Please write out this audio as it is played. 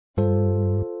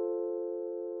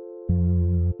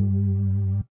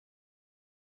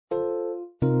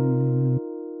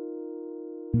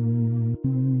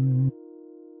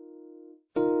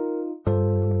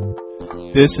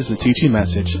This is a teaching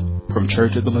message from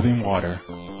Church of the Living Water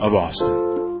of Austin.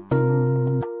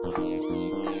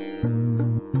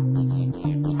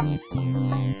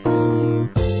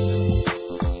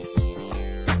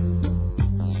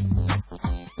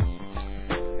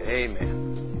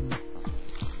 Amen.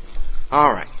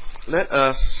 All right.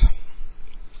 Let's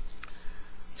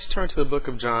turn to the book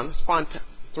of John. Let's find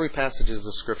three passages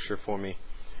of Scripture for me,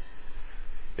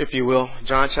 if you will.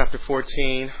 John chapter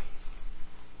 14,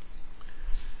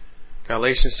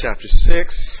 Galatians chapter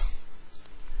 6,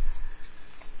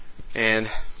 and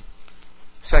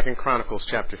 2 Chronicles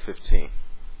chapter 15.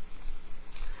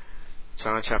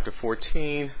 John chapter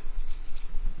 14,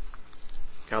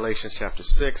 Galatians chapter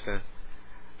 6, and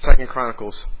 2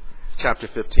 Chronicles chapter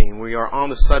 15. We are on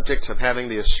the subject of having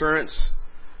the assurance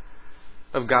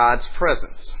of God's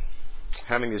presence.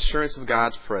 Having the assurance of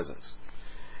God's presence.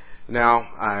 Now,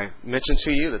 I mentioned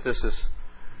to you that this is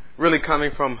really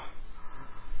coming from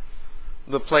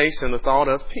the place and the thought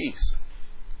of peace.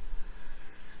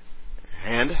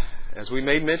 And, as we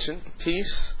may mention,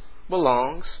 peace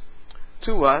belongs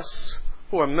to us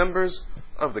who are members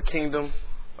of the kingdom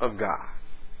of God.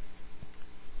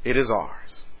 It is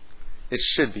ours. It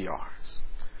should be ours.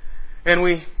 And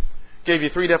we gave you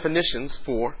three definitions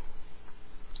for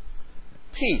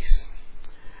peace.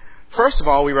 First of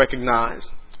all, we recognize,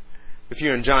 if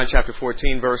you're in John chapter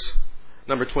 14, verse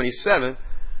number 27,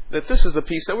 that this is the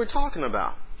peace that we're talking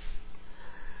about.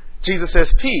 Jesus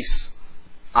says, "Peace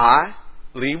I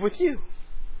leave with you.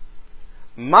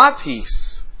 My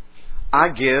peace I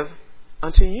give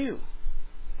unto you.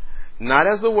 Not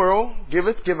as the world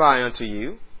giveth, give I unto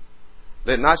you.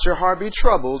 Let not your heart be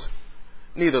troubled,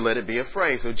 neither let it be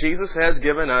afraid." So Jesus has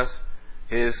given us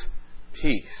His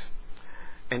peace.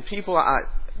 And people, I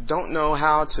don't know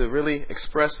how to really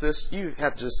express this. You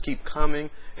have to just keep coming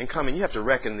and coming. You have to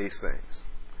reckon these things.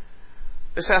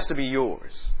 This has to be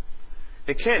yours.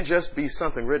 It can't just be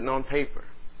something written on paper.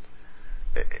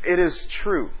 It is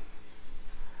true.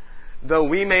 Though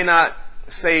we may not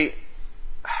say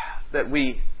that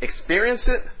we experience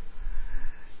it,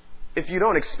 if you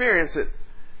don't experience it,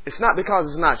 it's not because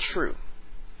it's not true.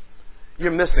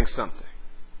 You're missing something.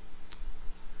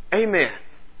 Amen.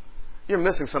 You're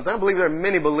missing something. I believe there are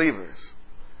many believers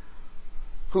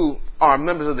who are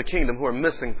members of the kingdom who are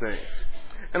missing things.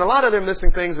 And a lot of their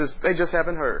missing things is they just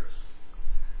haven't heard.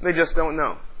 They just don't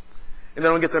know. And they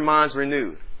don't get their minds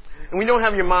renewed. And when you don't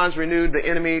have your minds renewed, the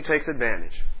enemy takes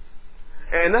advantage.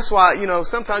 And that's why,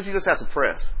 sometimes you just have to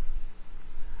press.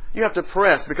 You have to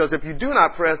press, because if you do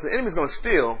not press, the enemy's going to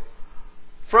steal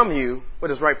from you what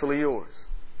is rightfully yours.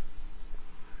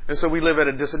 And so we live at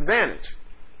a disadvantage.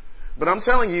 But I'm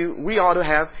telling you, we ought to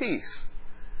have peace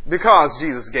because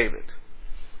Jesus gave it.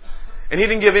 And He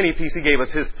didn't give any peace. He gave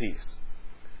us His peace.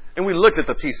 And we looked at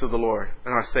the peace of the Lord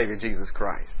and our Savior Jesus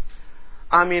Christ.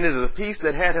 I mean, it is a peace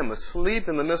that had Him asleep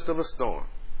in the midst of a storm.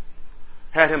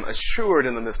 Had Him assured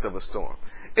in the midst of a storm.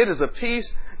 It is a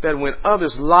peace that when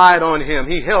others lied on Him,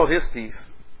 He held His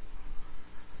peace.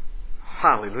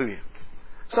 Hallelujah.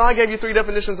 So I gave you three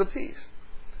definitions of peace.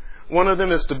 One of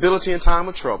them is stability in time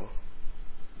of trouble.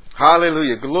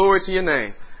 Hallelujah. Glory to your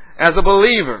name. As a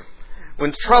believer,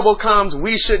 when trouble comes,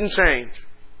 we shouldn't change.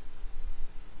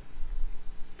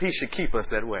 Peace should keep us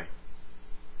that way.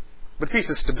 But peace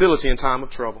is stability in time of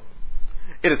trouble.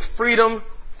 It is freedom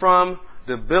from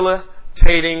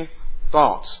debilitating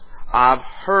thoughts. I've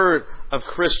heard of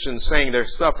Christians saying they're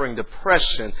suffering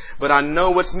depression, but I know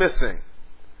what's missing.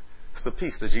 It's the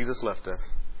peace that Jesus left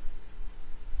us.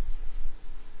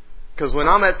 Because when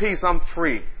I'm at peace, I'm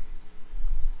free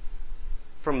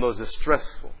from those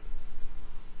distressful,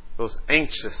 those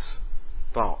anxious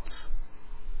thoughts.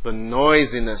 The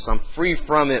noisiness, I'm free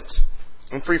from it.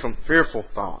 I'm free from fearful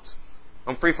thoughts.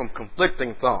 I'm free from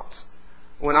conflicting thoughts.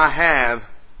 When I have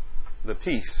the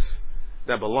peace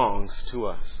that belongs to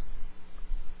us.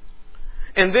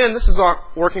 And then this is our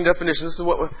working definition. This is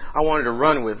what I wanted to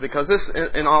run with, because this,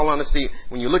 in all honesty,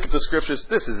 when you look at the Scriptures,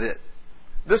 this is it.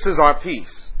 This is our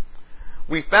peace.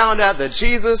 We found out that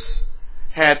Jesus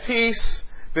had peace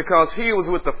because He was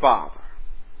with the Father.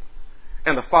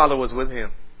 And the Father was with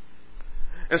Him.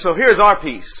 And so here's our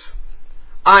peace.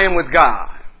 I am with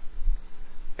God.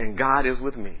 And God is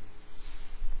with me.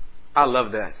 I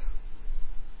love that.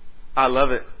 I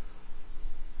love it.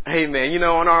 Amen.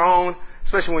 On our own,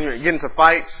 especially when you're getting to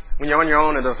fights, when you're on your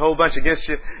own and there's a whole bunch against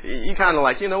you, you kind of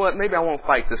like, you know what, maybe I won't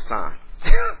fight this time.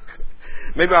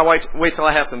 Maybe I'll wait till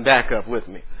I have some backup with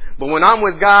me. But when I'm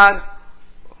with God,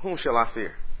 whom shall I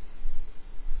fear?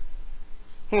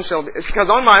 Whom shall be? It's because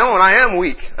on my own I am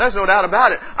weak. There's no doubt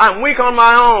about it. I'm weak on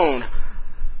my own.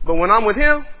 But when I'm with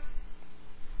Him,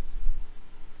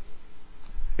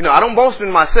 I don't boast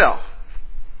in myself.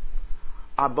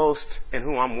 I boast in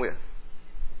who I'm with.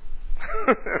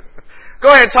 Go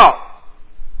ahead and talk.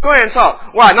 Go ahead and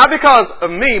talk. Why? Not because of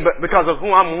me, but because of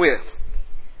who I'm with.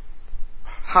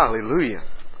 Hallelujah.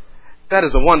 That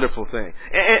is a wonderful thing.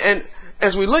 And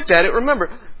as we looked at it, remember,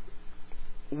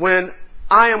 when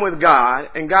I am with God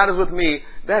and God is with me,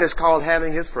 that is called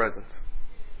having His presence.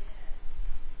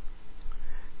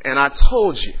 And I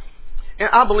told you, and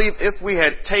I believe if we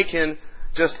had taken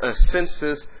just a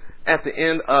census at the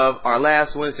end of our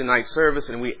last Wednesday night service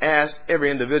and we asked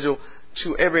every individual,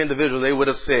 they would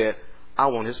have said, I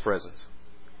want His presence.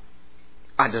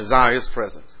 I desire His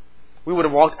presence. We would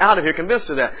have walked out of here convinced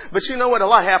of that. But you know what? A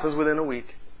lot happens within a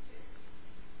week.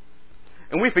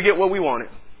 And we forget what we wanted.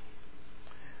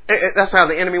 That's how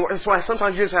the enemy works. That's why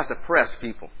sometimes you just have to press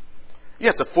people. You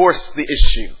have to force the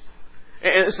issue.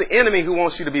 And it's the enemy who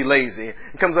wants you to be lazy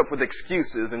and comes up with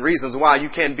excuses and reasons why you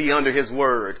can't be under His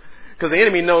word. Because the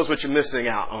enemy knows what you're missing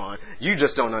out on. You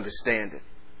just don't understand it.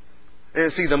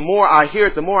 And see, the more I hear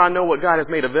it, the more I know what God has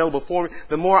made available for me,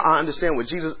 the more I understand what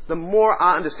Jesus, the more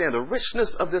I understand the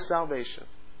richness of this salvation.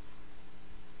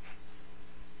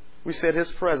 We said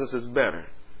His presence is better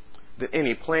than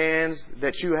any plans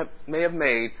that you may have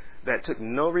made that took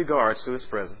no regards to His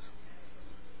presence.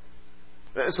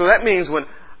 So that means when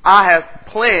I have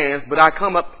plans, but I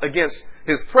come up against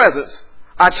His presence,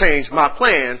 I change my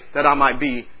plans that I might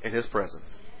be in His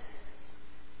presence.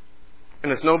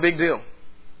 And it's no big deal.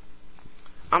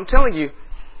 I'm telling you,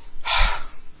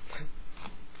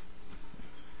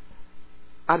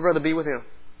 I'd rather be with Him.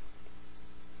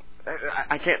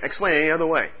 I can't explain it any other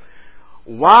way.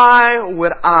 Why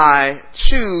would I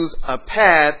choose a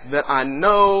path that I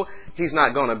know He's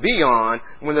not going to be on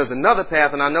when there's another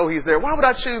path and I know He's there? Why would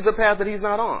I choose the path that He's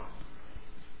not on?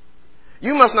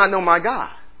 You must not know my God.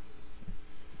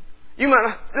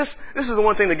 This is the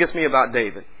one thing that gets me about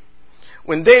David.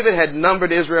 When David had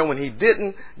numbered Israel, when he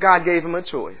didn't, God gave him a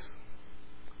choice.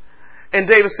 And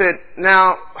David said,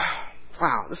 now,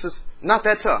 wow, this is not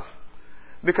that tough.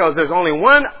 Because there's only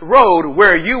one road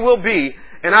where you will be,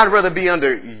 and I'd rather be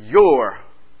under your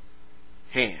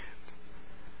hand.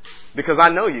 Because I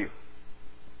know you.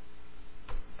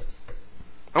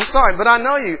 I'm sorry, but I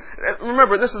know you.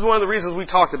 Remember, this is one of the reasons we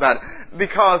talked about it.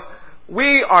 Because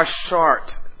we are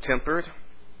short-tempered.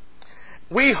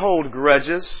 We hold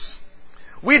grudges.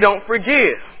 We don't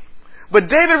forgive. But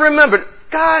David remembered,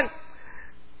 God,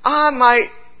 I might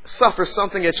suffer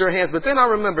something at your hands, but then I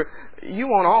remember, you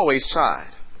won't always chide.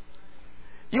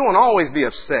 You won't always be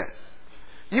upset.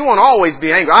 You won't always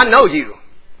be angry. I know you.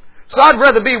 So I'd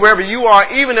rather be wherever you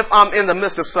are, even if I'm in the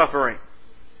midst of suffering.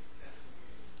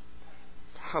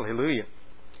 Hallelujah.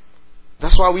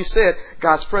 That's why we said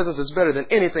God's presence is better than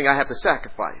anything I have to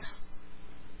sacrifice.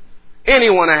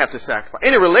 Anyone I have to sacrifice.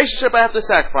 Any relationship I have to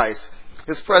sacrifice.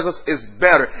 His presence is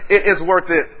better. It is worth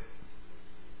it.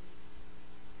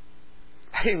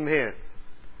 Amen.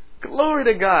 Glory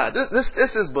to God.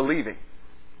 This is believing.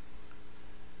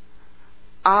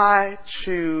 I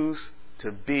choose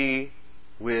to be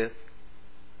with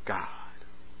God.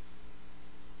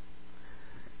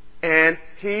 And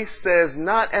He says,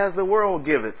 not as the world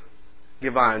giveth,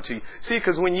 give I unto you. See,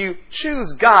 because when you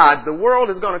choose God, the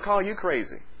world is going to call you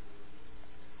crazy.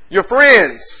 Your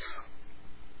friends,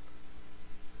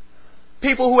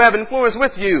 people who have influence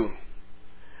with you,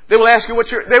 they will ask you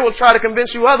they will try to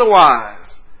convince you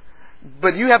otherwise.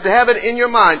 But you have to have it in your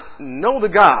mind. Know the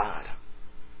God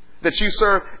that you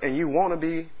serve, and you want to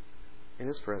be in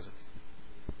His presence.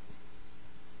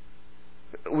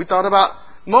 We thought about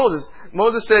Moses.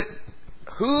 Moses said,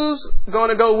 who's going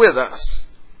to go with us?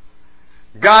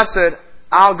 God said,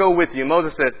 I'll go with you.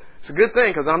 Moses said, it's a good thing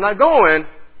because I'm not going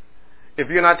if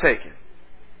you're not taking.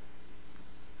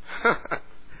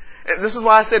 This is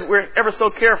why I said we're ever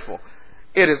so careful.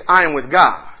 It is I am with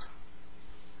God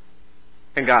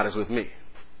and God is with me.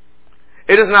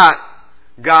 It is not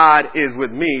God is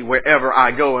with me wherever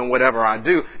I go and whatever I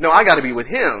do. No, I got to be with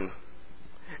Him.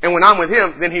 And when I'm with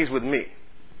Him, then He's with me.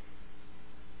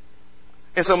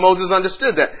 And so Moses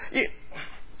understood that.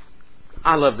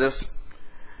 I love this.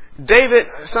 David,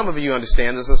 some of you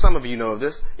understand this, and some of you know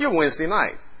this. You're Wednesday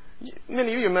night.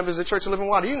 Many of you are members of the Church of Living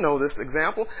Water. You know this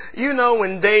example. You know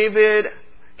when David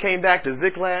came back to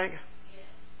Ziklag,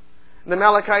 the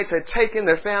Amalekites had taken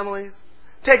their families,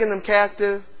 taken them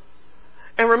captive.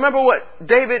 And remember what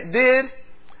David did?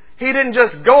 He didn't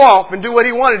just go off and do what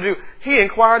he wanted to do. He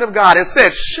inquired of God and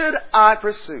said, should I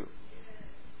pursue?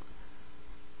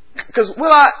 Because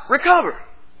will I recover?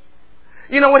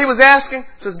 You know what he was asking?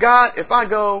 He says, God, if I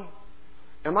go,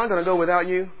 am I going to go without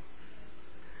you?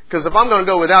 Because if I'm going to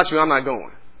go without you, I'm not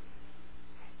going.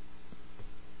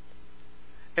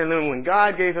 And then when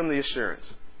God gave him the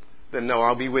assurance that, no,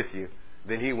 I'll be with you,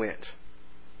 then he went.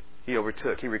 He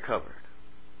overtook. He recovered.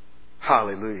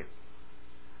 Hallelujah.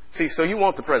 See, so you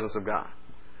want the presence of God.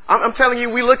 I'm telling you,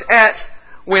 we looked at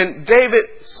when David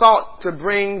sought to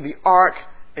bring the ark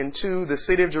into the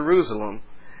city of Jerusalem,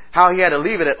 how he had to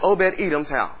leave it at Obed-Edom's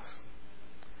house.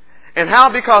 And how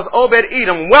because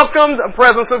Obed-Edom welcomed the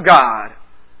presence of God,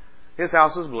 his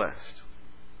house was blessed.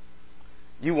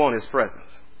 You want his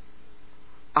presence.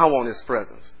 I want his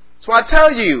presence. So I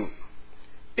tell you,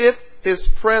 if his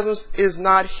presence is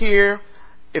not here,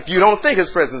 if you don't think his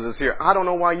presence is here, I don't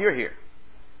know why you're here.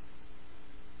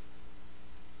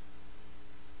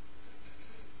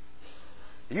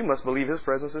 You must believe his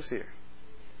presence is here.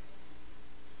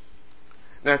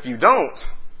 Now, if you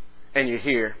don't, and you're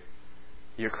here,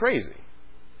 you're crazy.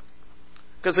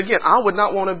 Because again, I would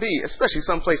not want to be, especially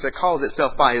someplace that calls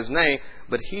itself by his name,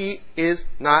 but he is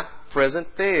not present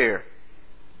there.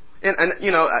 And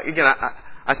you know, again,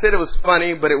 I said it was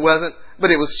funny, but it wasn't.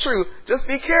 But it was true. Just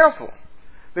be careful.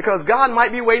 Because God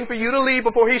might be waiting for you to leave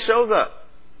before he shows up.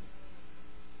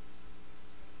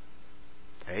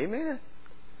 Amen.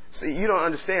 See, you don't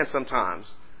understand sometimes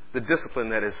the discipline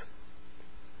that is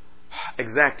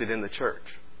exacted in the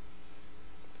church.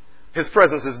 His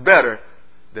presence is better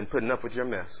than putting up with your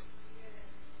mess.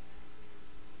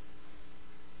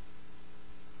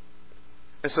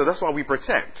 And so that's why we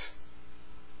protect,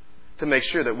 to make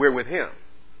sure that we're with him.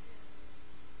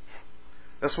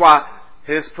 That's why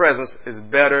his presence is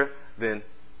better than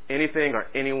anything or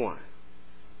anyone.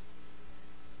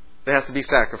 There has to be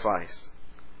sacrificed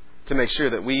to make sure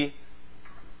that we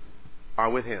are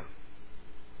with him,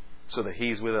 so that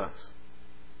he's with us.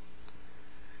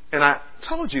 And I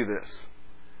told you this.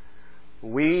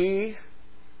 We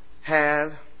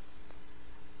have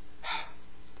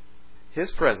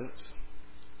his presence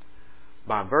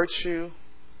by virtue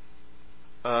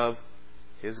of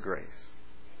his grace.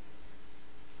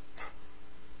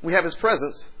 We have his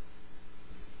presence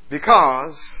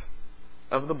because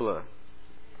of the blood.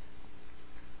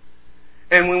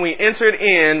 And when we entered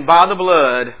in by the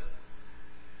blood,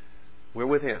 we're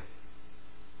with him.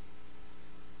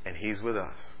 And he's with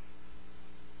us.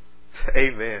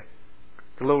 Amen.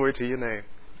 Glory to your name.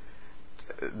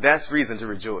 That's reason to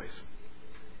rejoice.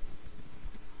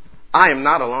 I am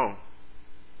not alone.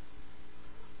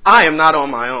 I am not on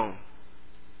my own.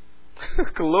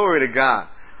 Glory to God.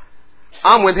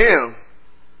 I'm with him.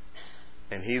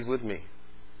 And he's with me.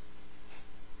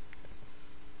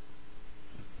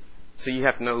 So you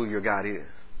have to know who your God is.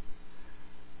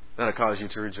 That'll cause you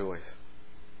to rejoice.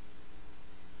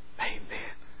 Amen.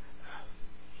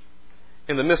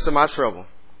 In the midst of my trouble,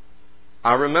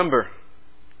 I remember,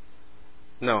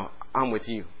 no, I'm with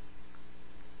you.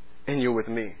 And you're with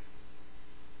me.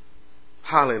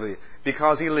 Hallelujah.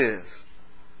 Because he lives,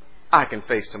 I can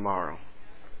face tomorrow.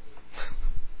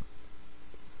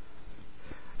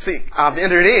 See, I've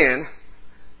entered in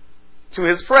to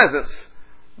his presence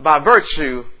by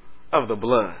virtue of the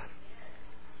blood.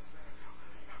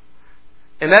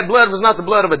 And that blood was not the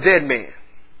blood of a dead man.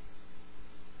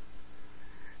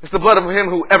 It's the blood of him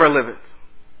who ever liveth.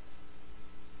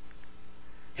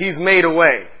 He's made a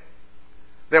way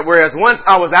that whereas once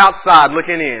I was outside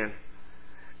looking in,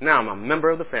 now I'm a member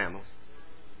of the family.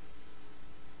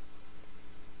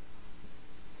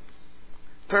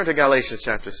 Turn to Galatians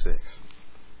chapter 6.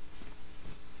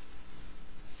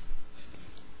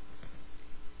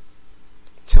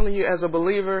 Telling you as a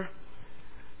believer,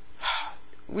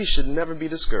 we should never be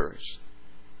discouraged.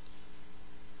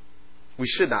 We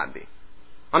should not be.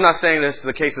 I'm not saying this is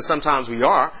the case that sometimes we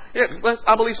are. Yeah,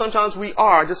 I believe sometimes we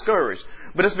are discouraged.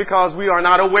 But it's because we are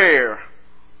not aware.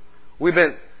 We've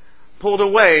been pulled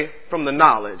away from the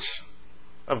knowledge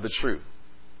of the truth.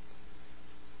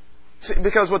 See,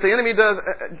 because what the enemy does,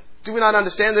 do we not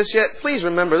understand this yet? Please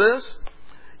remember this.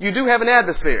 You do have an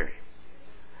adversary.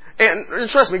 And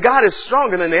trust me, God is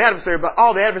stronger than the adversary, but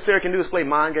all the adversary can do is play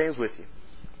mind games with you.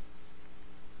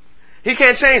 He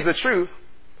can't change the truth.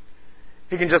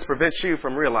 He can just prevent you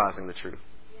from realizing the truth.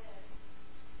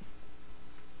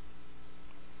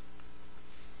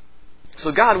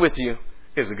 So God with you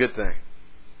is a good thing.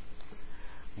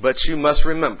 But you must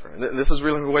remember, this is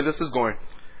really the way this is going,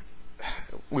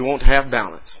 we won't have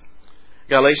balance.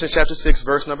 Galatians chapter 6,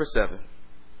 verse number 7.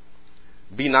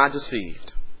 Be not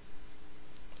deceived.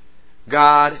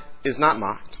 God is not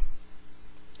mocked.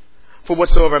 For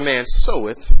whatsoever a man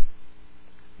soweth,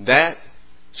 that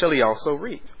shall he also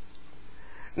reap.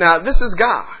 Now, this is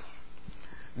God.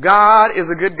 God is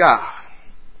a good God.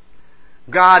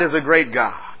 God is a great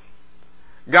God.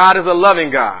 God is a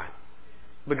loving God.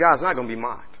 But God's not going to be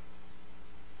mocked.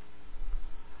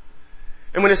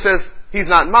 And when it says he's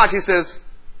not mocked, he says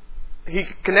he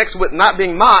connects with not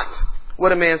being mocked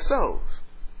what a man sows.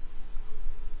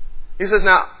 He says,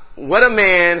 now, what a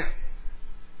man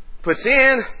puts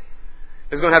in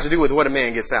is going to have to do with what a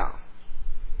man gets out.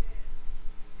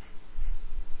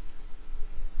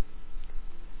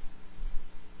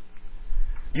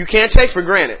 You can't take for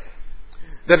granted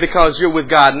that because you're with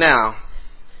God now,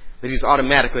 that He's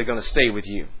automatically going to stay with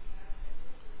you,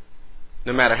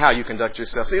 no matter how you conduct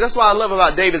yourself. See, that's what I love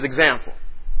about David's example.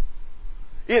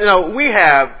 You know, we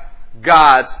have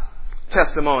God's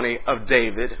testimony of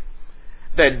David,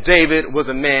 that David was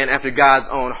a man after God's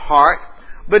own heart,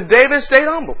 but David stayed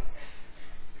humble.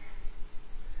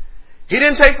 He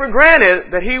didn't take for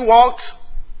granted that he walked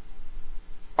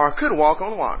or could walk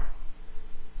on water.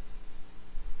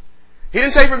 He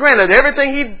didn't take for granted that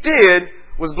everything he did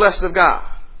was blessed of God.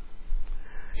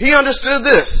 He understood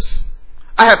this.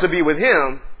 I have to be with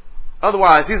Him.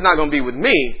 Otherwise, He's not going to be with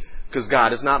me, because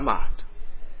God is not mocked.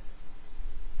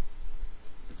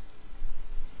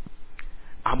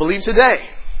 I believe today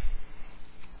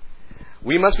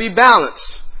we must be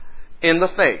balanced in the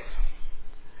faith.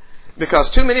 Because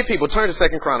too many people, turn to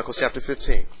 2 Chronicles chapter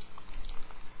 15.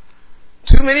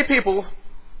 Too many people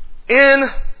in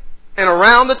and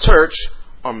around the church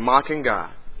are mocking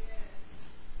God.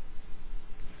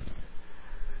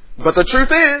 But the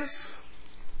truth is,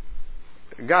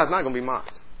 God's not going to be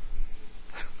mocked.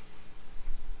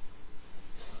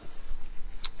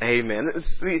 Amen.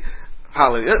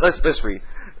 Hallelujah. Let's read.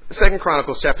 2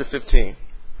 Chronicles chapter 15.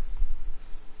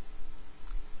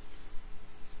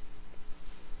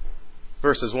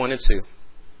 Verses 1 and 2.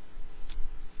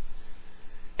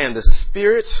 And the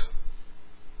Spirit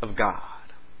of God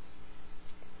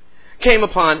came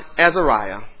upon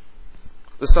Azariah,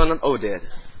 the son of Oded.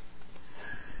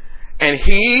 And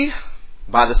he,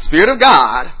 by the Spirit of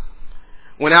God,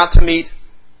 went out to meet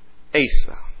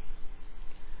Asa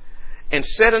and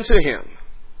said unto him.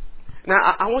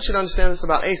 Now, I want you to understand this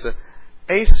about Asa.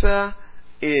 Asa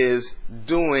is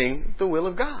doing the will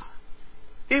of God,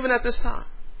 even at this time.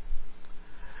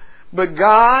 But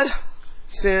God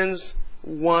sends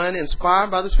one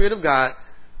inspired by the Spirit of God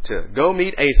to go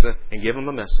meet Asa and give him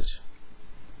a message.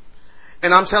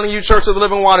 And I'm telling you, Church of the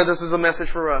Living Water, this is a message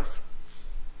for us.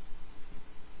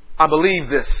 I believe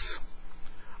this.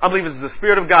 I believe it's the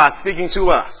Spirit of God speaking to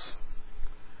us.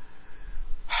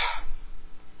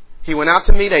 He went out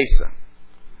to meet Asa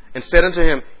and said unto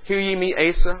him, Hear ye me,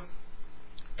 Asa,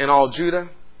 and all Judah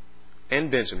and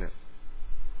Benjamin.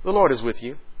 The Lord is with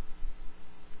you,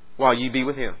 while ye be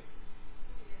with Him.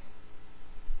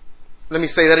 Let me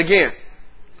say that again.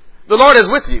 The Lord is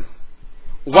with you,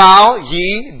 while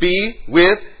ye be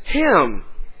with Him.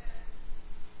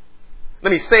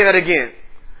 Let me say that again.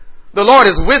 The Lord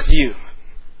is with you.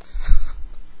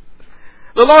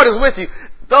 The Lord is with you.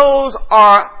 Those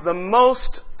are the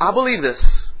most, I believe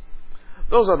this,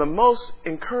 those are the most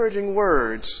encouraging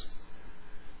words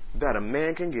that a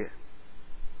man can get.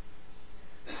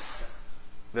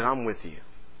 That I'm with you.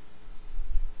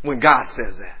 When God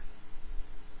says that.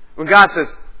 When God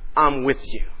says, I'm with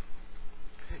you.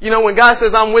 You know, when God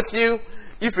says, I'm with you,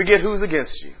 you forget who's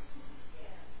against you.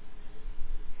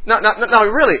 No,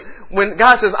 really. When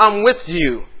God says, I'm with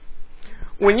you,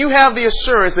 when you have the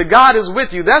assurance that God is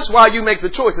with you, that's why you make the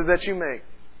choices that you make.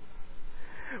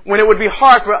 When it would be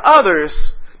hard for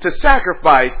others to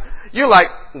sacrifice, you're like,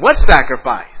 what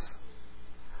sacrifice?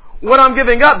 What I'm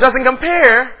giving up doesn't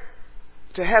compare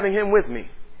to having Him with me.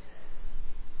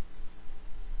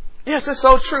 Yes, it's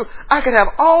so true. I could have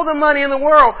all the money in the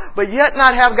world, but yet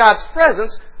not have God's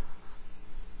presence.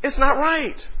 It's not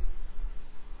right.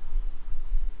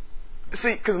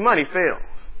 See, because money fails.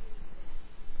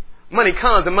 Money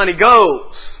comes and money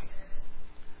goes.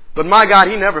 But my God,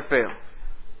 He never fails.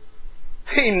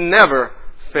 He never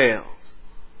fails.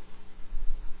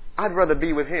 I'd rather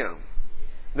be with Him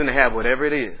than to have whatever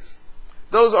it is.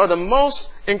 Those are the most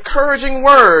encouraging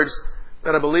words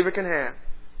that a believer can have.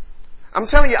 I'm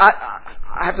telling you, I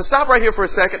have to stop right here for a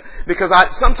second because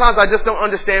sometimes I just don't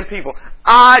understand people.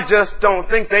 I just don't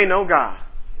think they know God.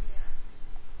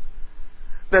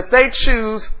 That they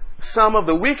choose some of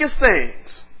the weakest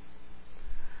things.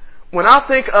 When I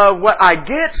think of what I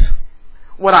get,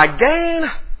 what I gain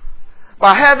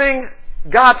by having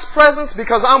God's presence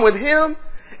because I'm with Him,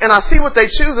 and I see what they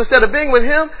choose instead of being with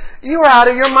Him, you're out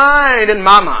of your mind in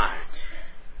my mind.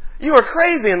 You are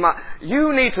crazy in my...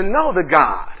 You need to know the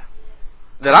God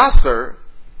that I serve.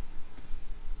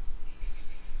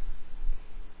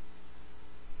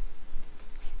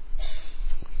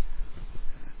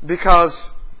 Because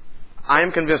I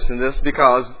am convinced in this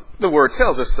because the Word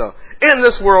tells us so. In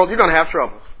this world, you're going to have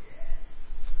trouble.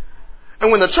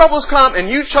 And when the troubles come and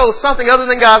you chose something other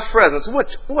than God's presence,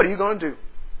 what are you going to do?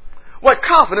 What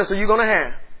confidence are you going to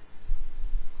have?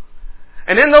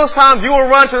 And in those times, you will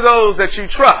run to those that you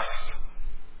trust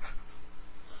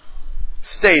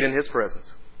stayed in His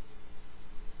presence.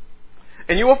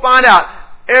 And you will find out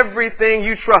everything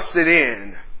you trusted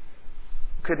in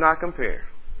could not compare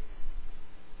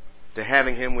to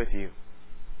having Him with you.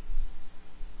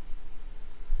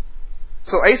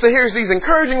 So Asa hears these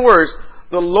encouraging words.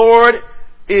 The Lord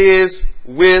is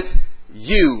with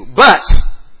you. But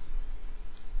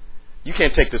you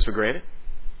can't take this for granted.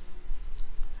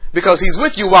 Because He's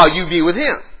with you while you be with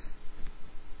Him.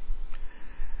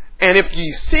 And if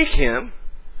you seek Him,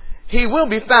 He will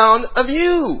be found of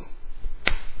you.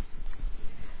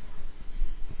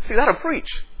 See, that'll preach.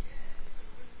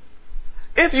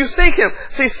 If you seek Him.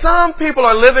 See, some people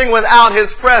are living without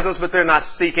His presence, but they're not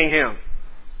seeking Him.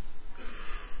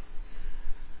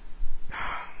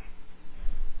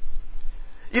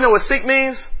 You know what seek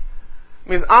means? It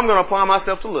means I'm going to apply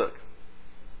myself to look.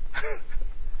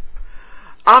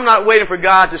 I'm not waiting for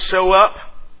God to show up.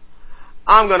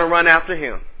 I'm going to run after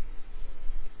Him.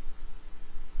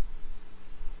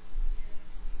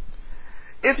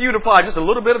 If you'd apply just a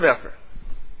little bit of effort,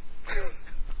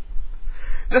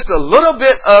 just a little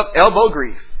bit of elbow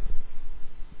grease,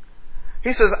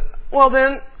 He says, well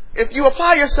then, if you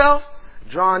apply yourself,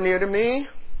 draw near to me,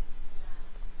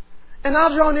 and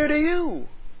I'll draw near to you.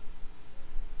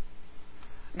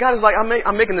 God is like,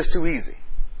 I'm making this too easy.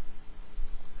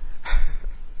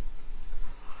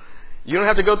 You don't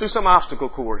have to go through some obstacle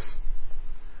course.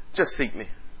 Just seek me.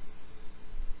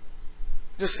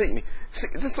 Just seek me. See,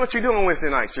 this is what you do on Wednesday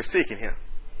nights. You're seeking Him.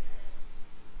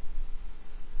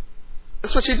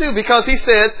 That's what you do, because He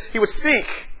said He would speak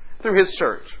through His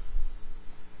church.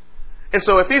 And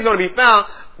so if He's going to be found,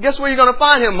 guess where you're going to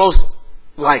find Him most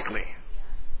likely?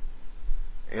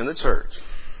 In the church.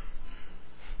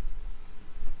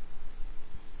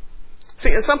 See,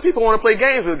 and some people want to play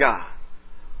games with God.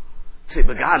 See,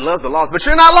 but God loves the lost. But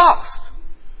you're not lost.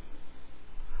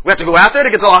 We have to go out there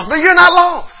to get the lost, but you're not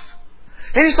lost.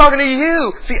 And He's talking to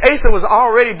you. See, Asa was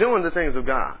already doing the things of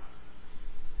God.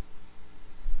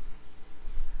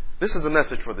 This is a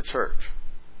message for the church.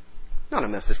 Not a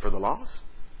message for the lost.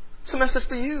 It's a message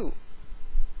for you.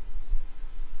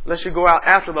 Lest you go out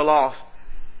after the lost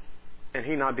and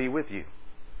He not be with you.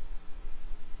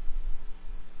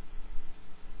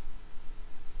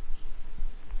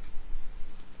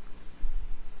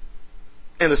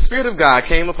 And the Spirit of God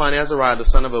came upon Azariah, the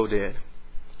son of Oded.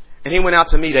 And he went out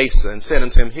to meet Asa and said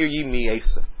unto him, Hear ye me,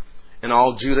 Asa, and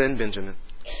all Judah and Benjamin.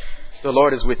 The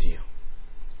Lord is with you,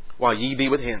 while ye be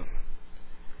with Him.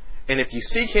 And if you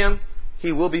seek Him,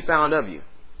 He will be found of you.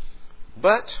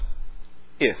 But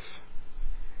if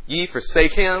ye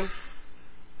forsake Him,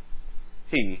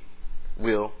 He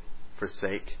will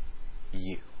forsake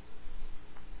you.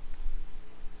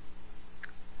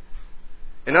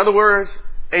 In other words,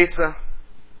 Asa,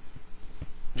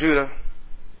 Judah,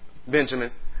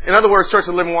 Benjamin. In other words, Church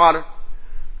of Living Water,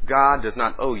 God does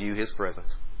not owe you His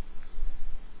presence.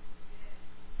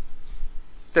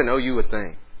 He doesn't owe you a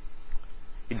thing.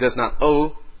 He does not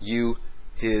owe you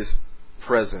His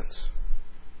presence.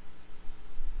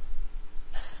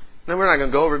 Now, we're not going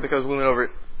to go over it because we went over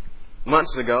it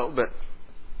months ago, but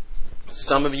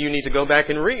some of you need to go back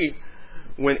and read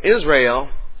when Israel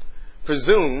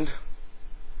presumed,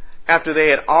 after they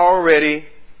had already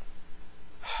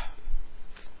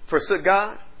forsook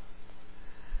God,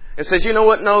 and said, you know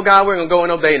what? No, God, we're going to go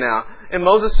and obey now. And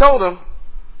Moses told them,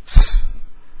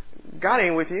 God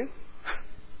ain't with you.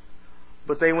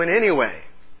 But they went anyway.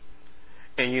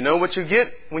 And you know what you get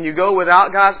when you go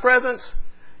without God's presence?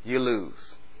 You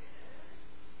lose.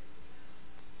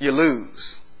 You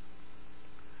lose.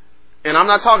 And I'm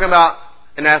not talking about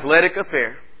an athletic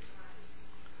affair.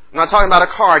 I'm not talking about a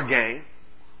card game.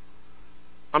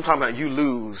 I'm talking about you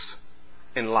lose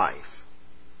in life.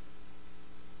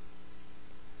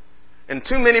 And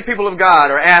too many people of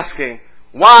God are asking,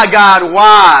 why, God,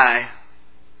 why?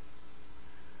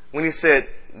 When He said,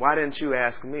 why didn't you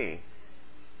ask me?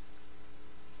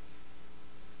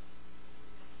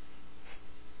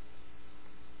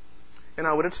 And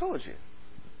I would have told you,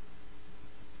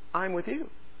 I'm with you,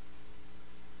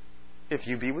 if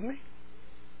you be with me.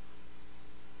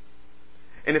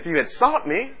 And if you had sought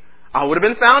me, I would have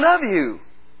been found of you.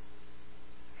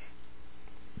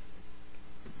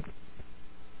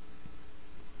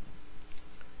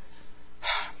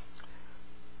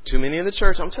 Too many in the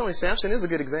church. I'm telling you, Samson is a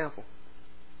good example.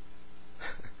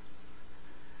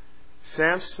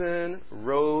 Samson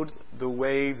rode the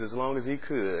waves as long as he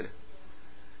could.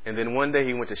 And then one day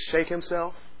he went to shake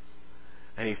himself.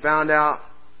 And he found out,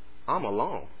 I'm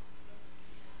alone.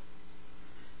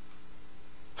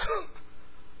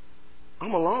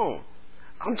 I'm alone.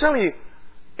 I'm telling you,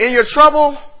 in your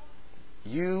trouble,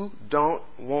 you don't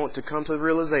want to come to the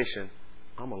realization,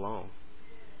 I'm alone.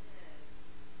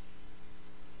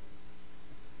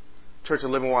 Church of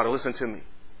Living Water, listen to me.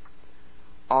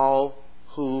 All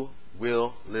who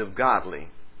will live godly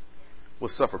will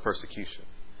suffer persecution.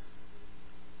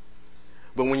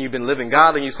 But when you've been living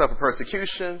godly and you suffer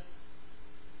persecution,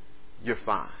 you're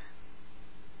fine.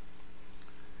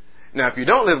 Now, if you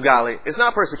don't live godly, it's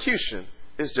not persecution,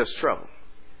 it's just trouble.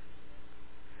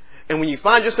 And when you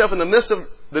find yourself in the midst of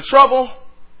the trouble,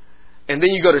 and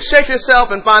then you go to shake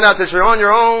yourself and find out that you're on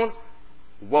your own,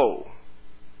 woe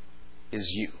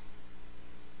is you.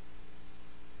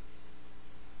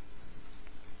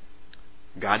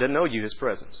 God doesn't owe you His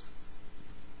presence.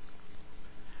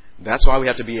 That's why we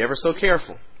have to be ever so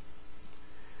careful.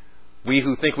 We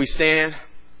who think we stand,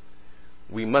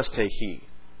 we must take heed,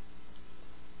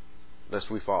 lest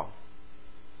we fall.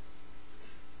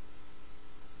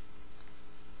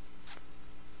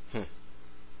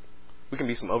 We can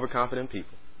be some overconfident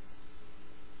people.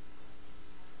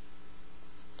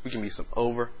 We can be some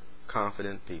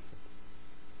overconfident people.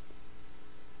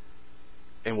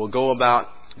 And we'll go about,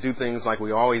 do things like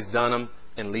we always done them,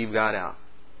 and leave God out.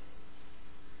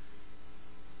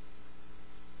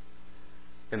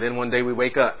 And then one day we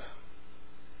wake up,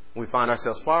 and we find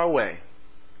ourselves far away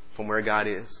from where God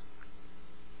is.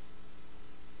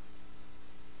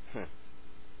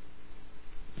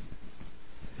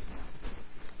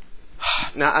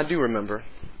 Now, I do remember,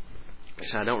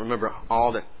 actually I don't remember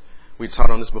all that we taught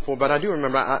on this before, but I do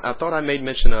remember, I thought I made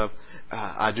mention of,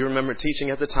 I do remember teaching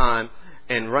at the time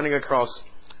and running across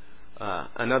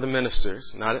another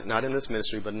minister's, not in this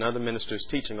ministry, but another minister's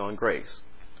teaching on grace.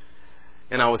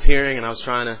 And I was hearing and I was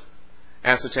trying to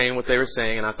ascertain what they were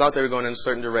saying, and I thought they were going in a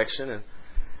certain direction,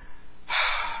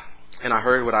 and I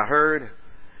heard what I heard, and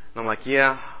I'm like,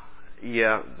 yeah,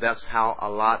 that's how a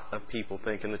lot of people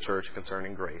think in the church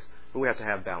concerning grace. But we have to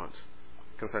have balance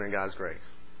concerning God's grace.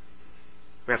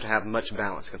 We have to have much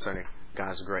balance concerning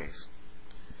God's grace.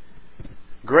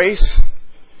 Grace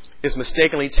is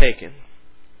mistakenly taken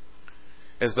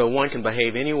as though one can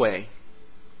behave any way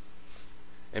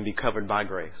and be covered by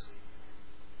grace.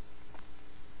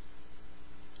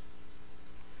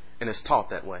 And it's taught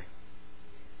that way.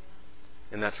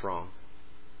 And that's wrong.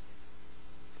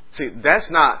 See, that's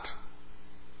not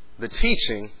the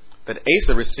teaching that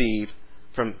Asa received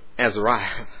from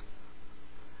Azariah.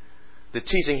 The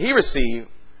teaching he received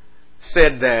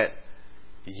said that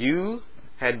you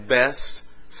had best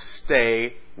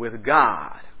stay with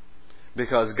God.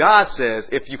 Because God says,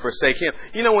 if you forsake Him.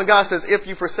 You know, when God says, if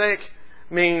you forsake,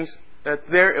 means that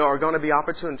there are going to be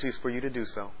opportunities for you to do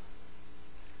so.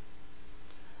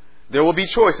 There will be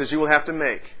choices you will have to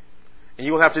make. And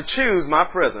you will have to choose my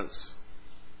presence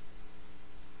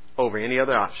over any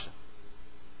other option.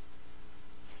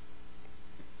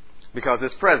 Because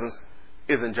His presence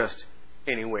isn't just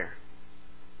anywhere.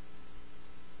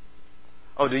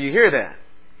 Oh, do you hear that?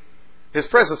 His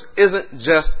presence isn't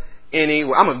just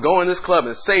anywhere. I'm going to go in this club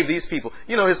and save these people.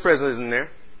 You know His presence isn't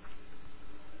there.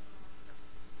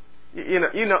 You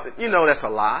know that's a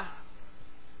lie.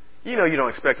 You know you don't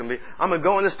expect Him to be. I'm going to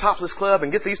go in this topless club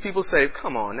and get these people saved.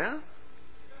 Come on now.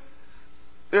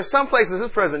 There's some places His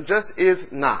presence just is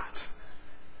not.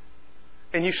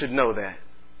 And you should know that.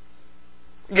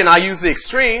 Again, I use the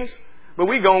extremes, but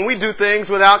we go and we do things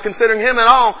without considering Him at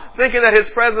all, thinking that His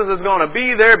presence is going to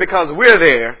be there because we're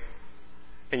there.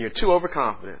 And you're too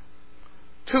overconfident,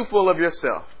 too full of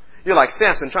yourself. You're like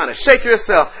Samson trying to shake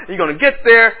yourself. You're going to get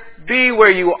there, be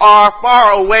where you are,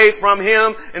 far away from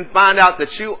Him, and find out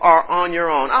that you are on your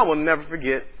own. I will never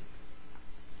forget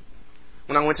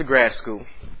when I went to grad school.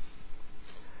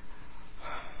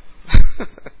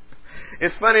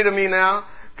 It's funny to me now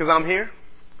because I'm here.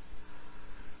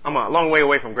 I'm a long way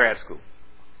away from grad school.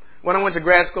 When I went to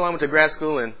grad school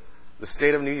in the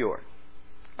state of New York.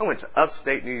 I went to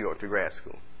upstate New York to grad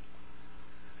school.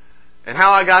 And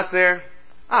how I got there,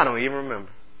 I don't even remember.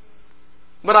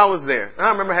 But I was there. And I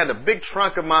remember I had a big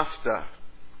trunk of my stuff.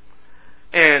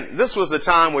 And this was the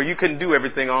time where you couldn't do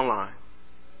everything online.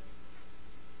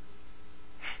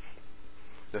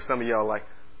 There's some of y'all like,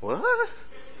 what?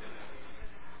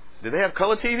 Did they have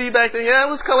color TV back then? Yeah, it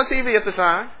was color TV at the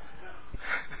time.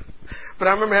 But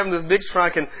I remember having this big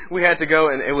trunk, and we had to go,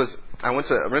 and I went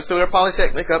to Rensselaer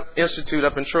Polytechnic Institute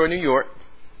up in Troy, New York.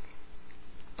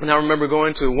 And I remember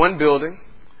going to one building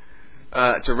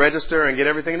to register and get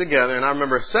everything together. And I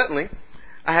remember suddenly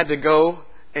I had to go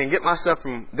and get my stuff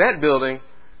from that building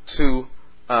to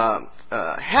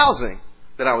housing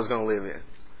that I was going to live in.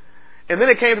 And then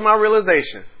it came to my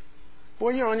realization,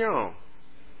 boy, you're on your own.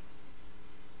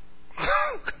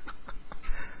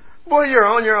 Boy, you're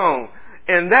on your own.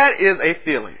 And that is a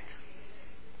feeling.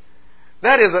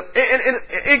 That is and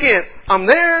again, I'm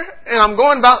there and I'm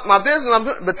going about my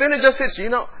business, but then it just hits you,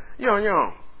 you're on your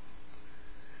own.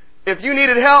 If you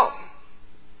needed help,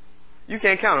 you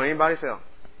can't count on anybody's help.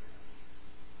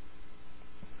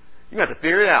 You have to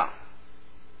figure it out.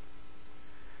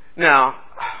 Now,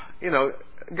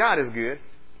 God is good.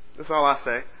 That's all I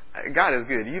say. God is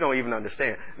good. You don't even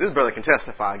understand. This brother can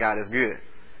testify God is good.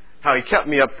 How He kept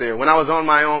me up there. When I was on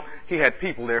my own, He had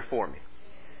people there for me.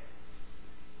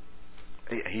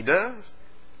 He does.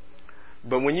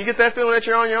 But when you get that feeling that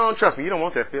you're on your own, trust me, you don't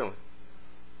want that feeling.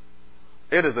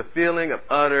 It is a feeling of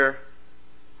utter,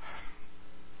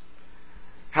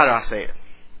 how do I say it?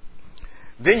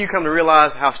 Then you come to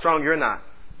realize how strong you're not.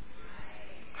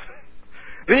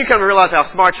 Then you come to realize how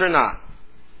smart you're not.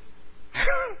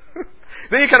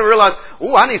 Then you come to realize,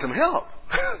 I need some help.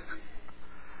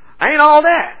 I ain't all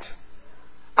that.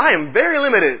 I am very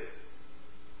limited.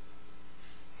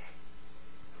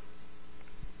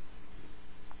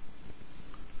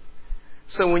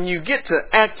 So when you get to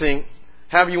acting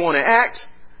however you want to act,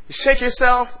 you shake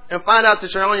yourself and find out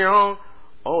that you're on your own.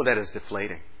 Oh, that is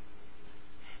deflating.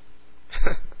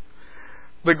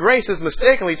 But grace is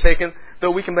mistakenly taken,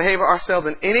 though we can behave ourselves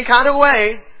in any kind of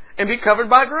way and be covered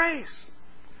by grace.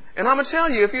 And I'm going to tell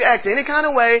you, if you act any kind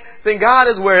of way, then God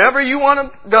is wherever you want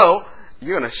to go.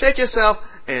 You're going to shake yourself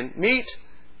and meet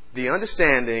the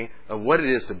understanding of what it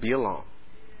is to be alone.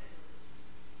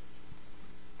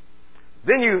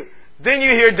 Then you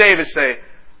hear David say,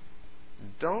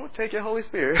 don't take your Holy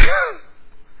Spirit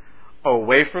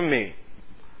away from me.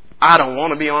 I don't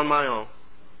want to be on my own.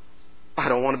 I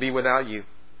don't want to be without you.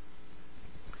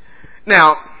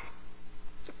 Now,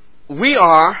 we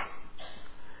are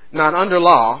not under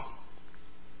law.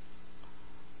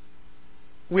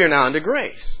 We are now under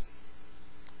grace.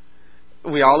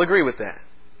 We all agree with that.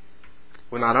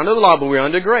 We're not under the law, but we're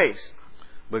under grace.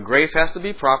 But grace has to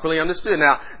be properly understood.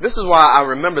 Now, this is why I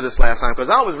remember this last time, because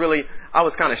I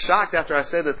was kind of shocked after I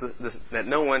said that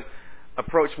no one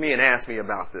approached me and asked me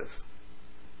about this.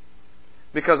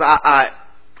 Because I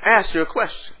asked you a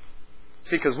question.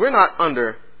 See, because we're not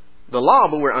under the law,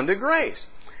 but we're under grace.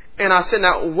 And I said,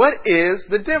 now, what is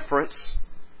the difference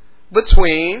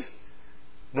between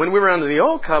when we were under the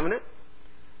old covenant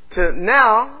to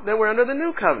now that we're under the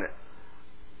new covenant?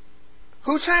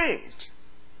 Who changed?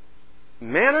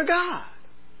 Man or God?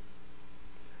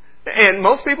 And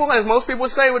most people, as most people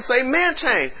would say man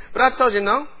changed. But I told you,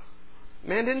 no,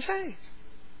 man didn't change.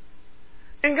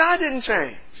 And God didn't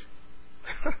change.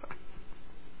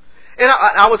 And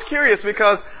I was curious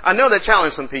because I know that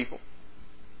challenged some people.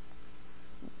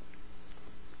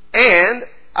 And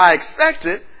I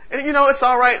expected, and it's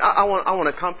all right. I want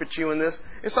to comfort you in this.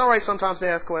 It's all right sometimes to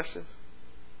ask questions.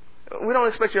 We don't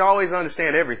expect you to always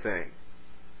understand everything.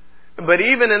 But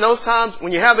even in those times,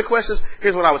 when you have the questions,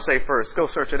 here's what I would say first. Go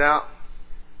search it out.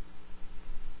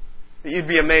 You'd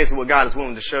be amazed at what God is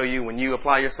willing to show you when you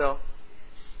apply yourself.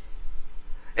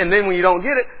 And then when you don't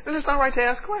get it, then it's all right to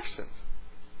ask questions.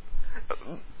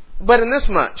 But in this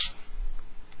much,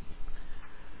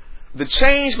 the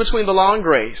change between the law and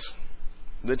grace,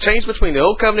 the change between the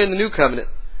old covenant and the new covenant,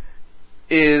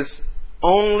 is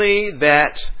only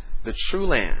that the true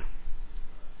lamb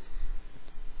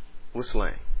was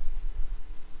slain.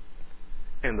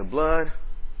 And the blood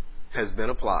has been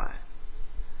applied.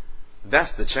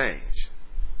 That's the change.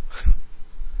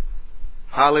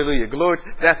 Hallelujah. Glory.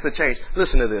 That's the change.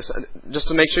 Listen to this, just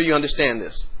to make sure you understand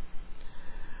this.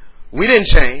 We didn't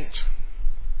change,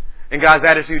 and God's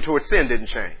attitude towards sin didn't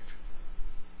change.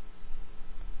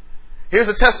 Here's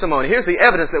the testimony. Here's the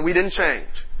evidence that we didn't change.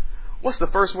 What's the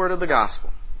first word of the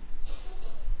gospel?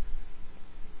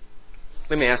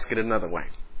 Let me ask it another way.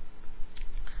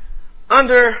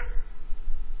 Under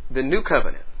the new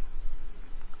covenant,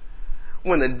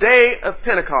 when the day of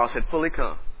Pentecost had fully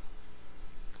come,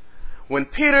 when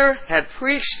Peter had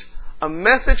preached a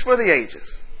message for the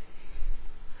ages,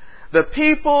 the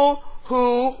people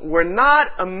who were not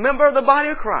a member of the body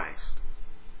of Christ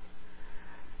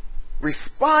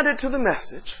responded to the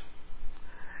message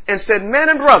and said, men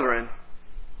and brethren,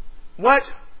 what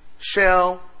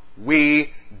shall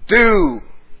we do?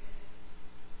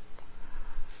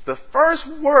 The first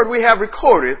word we have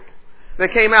recorded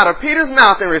that came out of Peter's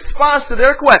mouth in response to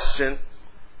their question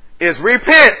is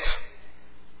repent.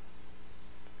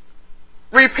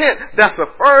 Repent. That's the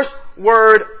first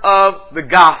word of the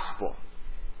gospel.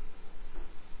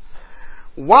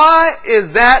 Why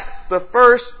is that the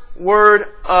first word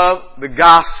of the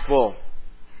gospel?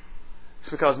 It's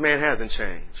because man hasn't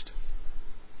changed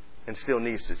and still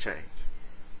needs to change.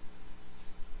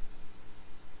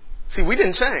 See, we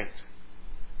didn't change.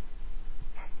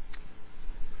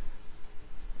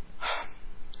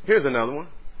 Here's another one.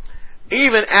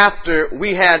 Even after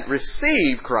we had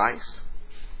received Christ,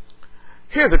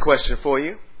 here's a question for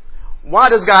you. Why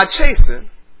does God chasten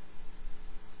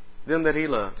them that He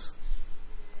loves?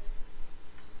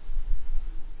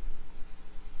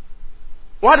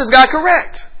 Why does God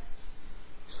correct?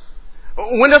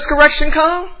 When does correction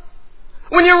come?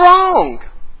 When you're wrong.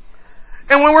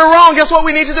 And when we're wrong, guess what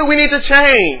we need to do? We need to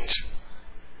change.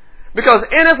 Because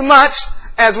inasmuch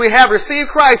as we have received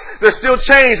Christ, there's still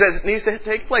change that needs to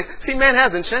take place. See, man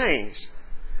hasn't changed.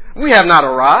 We have not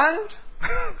arrived.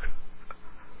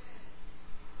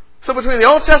 So between the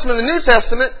Old Testament and the New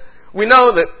Testament, we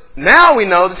know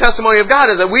the testimony of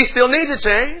God is that we still need to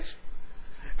change.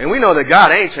 And we know that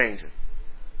God ain't changing.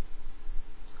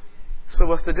 So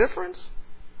what's the difference?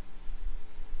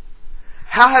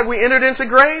 How have we entered into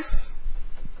grace?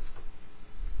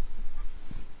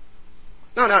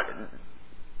 You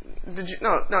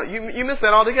missed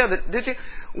that altogether, did you?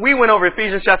 We went over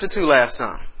Ephesians chapter 2 last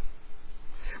time.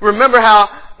 Remember how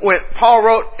when Paul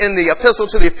wrote in the epistle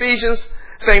to the Ephesians,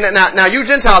 saying that now you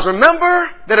Gentiles, remember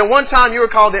that at one time you were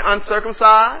called the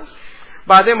uncircumcised,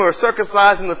 by them who were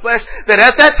circumcised in the flesh, that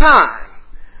at that time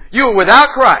you were without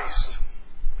Christ.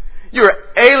 You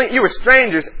were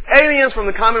strangers, aliens from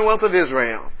the commonwealth of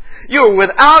Israel. You were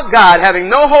without God, having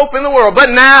no hope in the world. But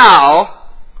now,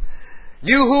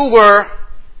 you who were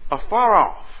afar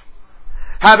off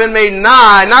have been made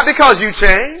nigh, not because you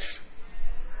changed,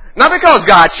 not because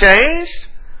God changed,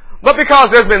 but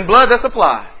because there's been blood that's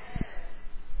applied.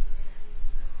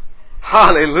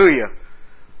 Hallelujah.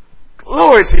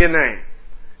 Glory to your name.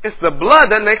 It's the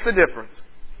blood that makes the difference.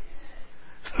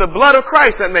 It's the blood of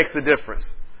Christ that makes the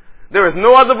difference. There is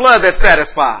no other blood that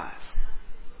satisfies.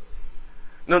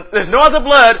 No, there's no other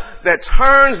blood that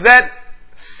turns that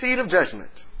seat of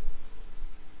judgment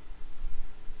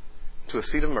to a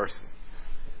seat of mercy.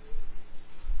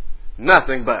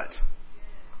 Nothing but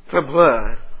the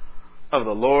blood of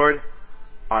the Lord,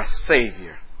 our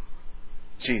Savior,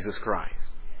 Jesus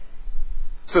Christ.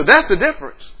 So that's the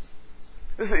difference.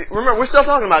 Remember, we're still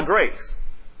talking about grace.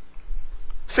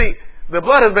 See, the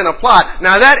blood has been applied.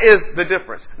 Now that is the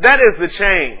difference. That is the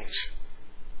change.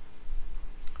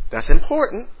 That's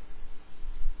important.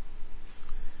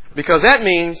 Because that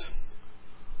means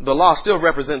the law still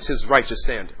represents His righteous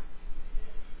standard.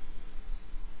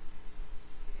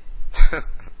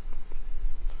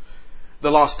 The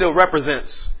law still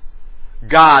represents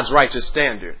God's righteous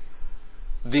standard.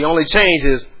 The only change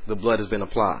is the blood has been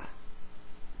applied.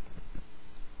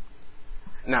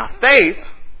 Now faith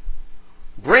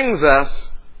brings us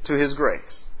to His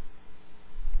grace.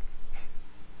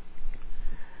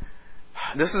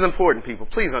 This is important, people.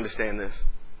 Please understand this.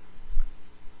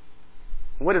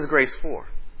 What is grace for?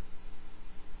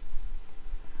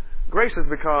 Grace is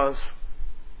because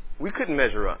we couldn't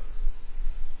measure up.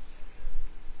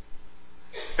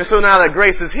 And so now that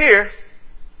grace is here,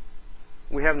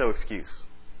 we have no excuse.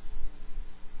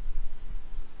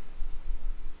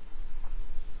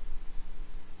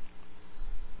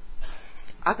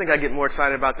 I think I get more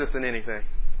excited about this than anything.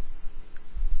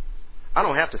 I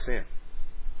don't have to sin.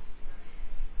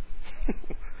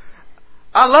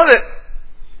 I love it.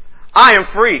 I am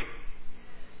free.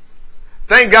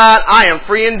 Thank God I am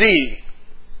free indeed.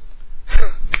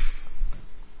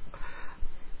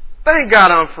 Thank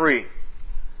God I'm free.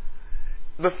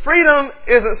 The freedom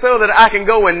isn't so that I can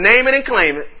go and name it and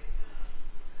claim it.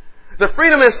 The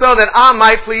freedom is so that I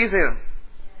might please Him,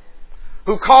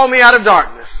 who called me out of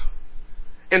darkness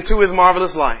into His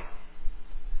marvelous light.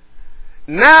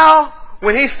 Now,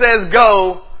 when He says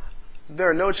go,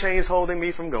 there are no chains holding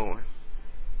me from going.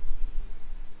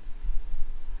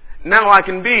 Now I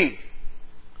can be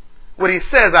what He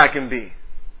says I can be.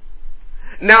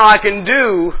 Now I can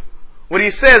do what He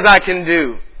says I can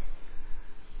do.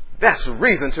 That's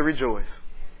reason to rejoice.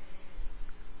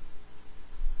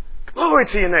 Glory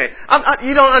to your name.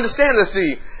 You don't understand this, do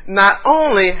you? Not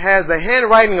only has the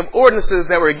handwriting of ordinances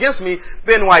that were against me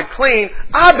been wiped clean,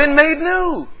 I've been made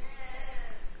new.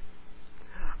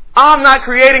 I'm not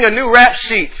creating a new rap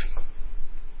sheet.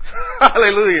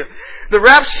 Hallelujah. The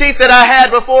rap sheet that I had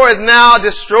before is now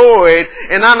destroyed,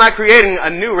 and I'm not creating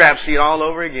a new rap sheet all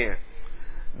over again.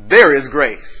 There is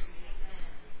grace.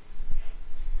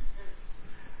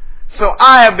 So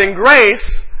I have been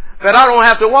graced that I don't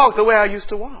have to walk the way I used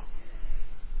to walk.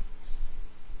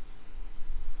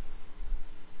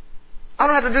 I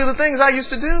don't have to do the things I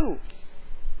used to do.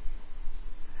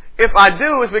 If I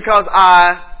do, it's because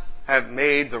I have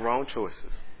made the wrong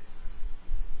choices.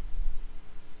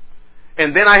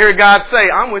 And then I hear God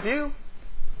say, I'm with you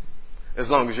as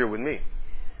long as you're with me.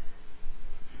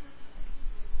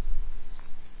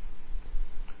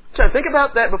 So think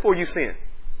about that before you sin.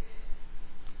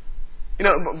 You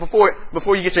know,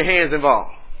 before you get your hands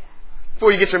involved.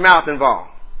 Before you get your mouth involved.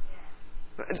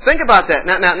 Think about that.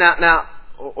 Now,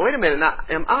 wait a minute. Now,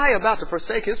 am I about to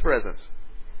forsake His presence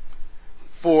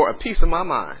for a piece of my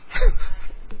mind?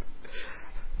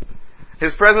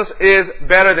 His presence is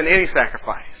better than any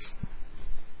sacrifice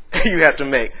you have to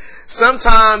make.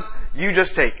 Sometimes you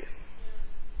just take it.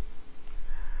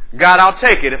 God, I'll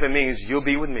take it if it means you'll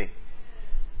be with me.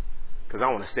 Because I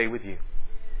want to stay with you.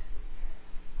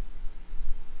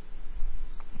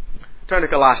 Turn to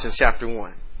Colossians chapter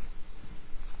 1.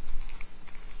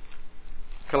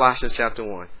 Colossians chapter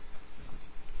 1.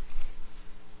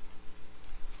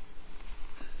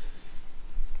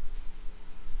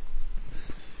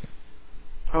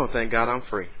 Oh, thank God I'm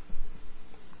free.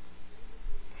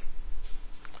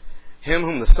 Him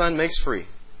whom the Son makes free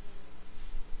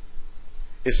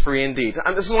is free indeed.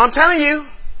 This is what I'm telling you.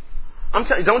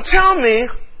 Don't tell me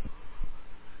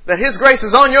that His grace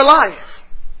is on your life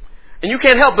and you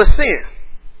can't help but sin.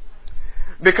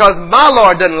 Because my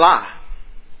Lord doesn't lie.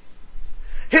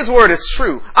 His word is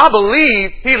true. I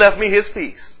believe He left me His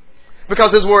peace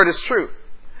because His word is true.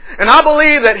 And I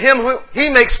believe that Him who He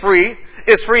makes free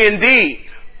is free indeed.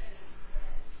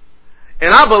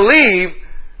 And I believe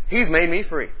He's made me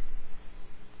free.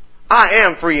 I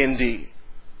am free indeed.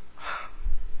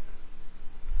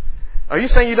 Are you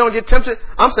saying you don't get tempted?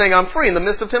 I'm saying I'm free in the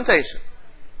midst of temptation.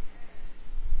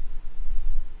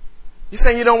 You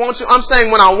saying you don't want to? I'm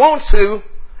saying when I want to,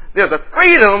 there's a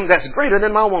freedom that's greater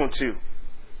than my want to.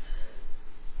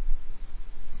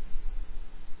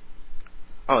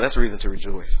 Oh, that's a reason to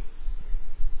rejoice.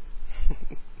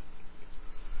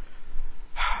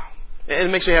 And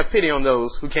it makes you have pity on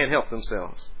those who can't help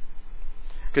themselves.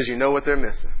 Because you know what they're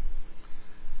missing.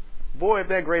 Boy, if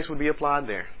that grace would be applied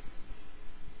there.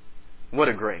 What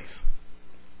a grace.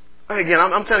 Again,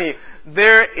 I'm telling you,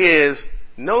 there is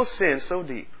no sin so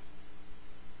deep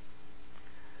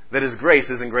that His grace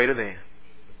isn't greater than.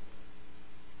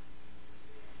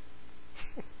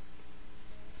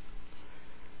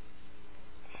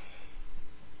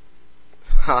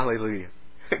 Hallelujah.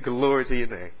 Glory to your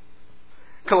name.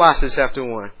 Colossians chapter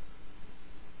 1.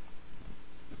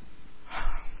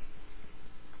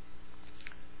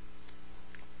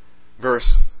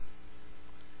 Verse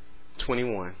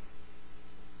 21.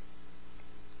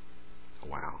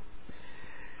 Wow.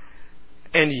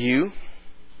 And you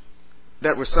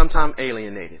that were sometime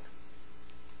alienated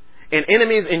and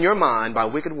enemies in your mind by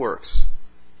wicked works,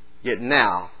 yet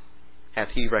now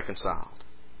hath He reconciled.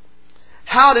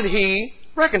 How did He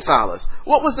reconcile us?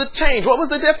 What was the change? What was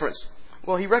the difference?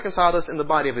 Well, He reconciled us in the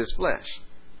body of His flesh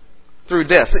through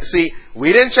death. See,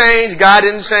 we didn't change. God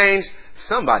didn't change.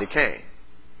 Somebody came.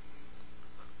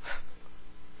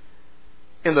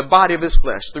 In the body of His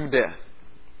flesh through death.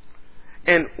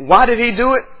 And why did He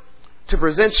do it? To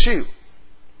present you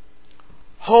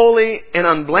holy and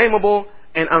unblameable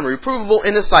and unreprovable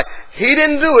in His sight. He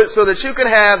didn't do it so that you could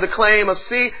have the claim of,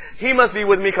 see, He must be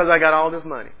with me because I got all this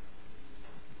money.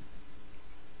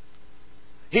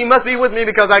 He must be with me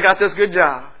because I got this good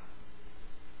job.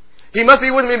 He must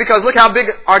be with me because look how big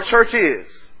our church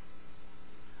is.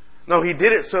 No, He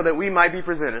did it so that we might be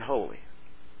presented holy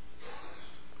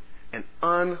and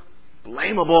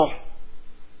unblameable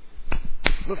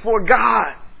before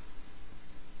God.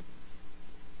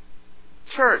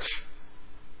 Church,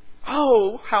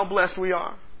 oh, how blessed we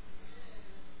are.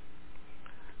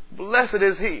 Blessed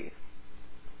is he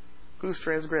whose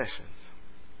transgressions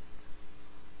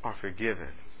are forgiven,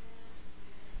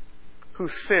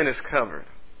 whose sin is covered.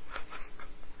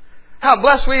 How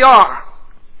blessed we are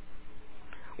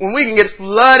when we can get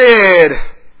flooded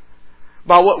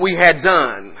by what we had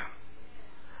done.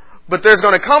 But there's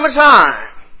going to come a time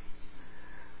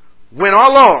when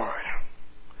our Lord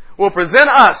will present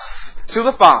us to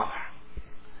the Father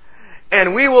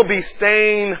and we will be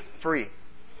stain free.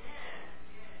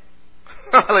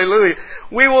 Hallelujah.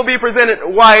 We will be presented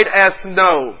white as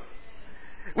snow.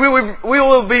 We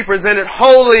will be presented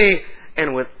holy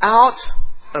and without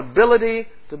ability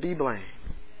to be blamed.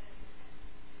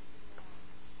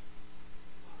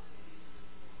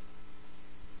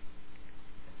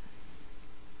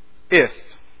 If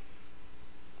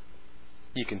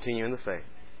you continue in the faith.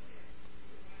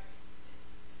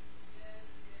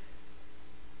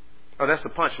 Oh, that's the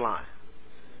punchline.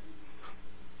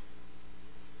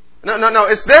 No.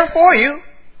 It's there for you.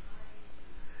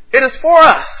 It is for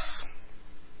us.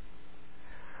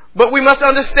 But we must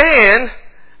understand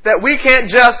that we can't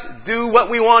just do what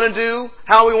we want to do,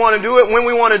 how we want to do it, when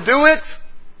we want to do it.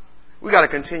 We got to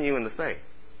continue in the faith.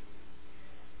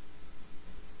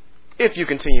 If you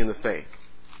continue in the faith,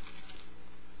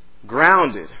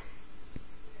 grounded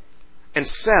and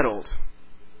settled,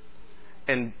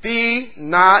 and be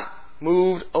not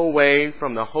moved away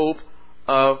from the hope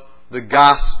of the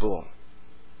gospel,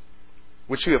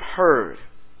 which you have heard,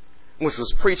 which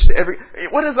was preached to every...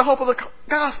 What is the hope of the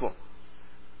gospel?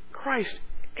 Christ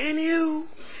in you.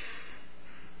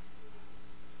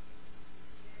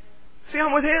 See,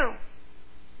 I'm with Him.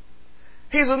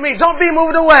 He's with me. Don't be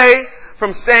moved away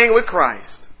from staying with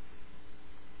Christ.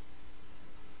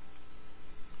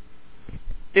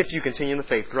 If you continue in the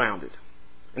faith, grounded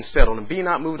and settled, and be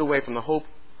not moved away from the hope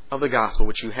of the gospel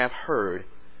which you have heard,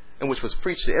 and which was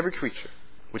preached to every creature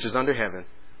which is under heaven,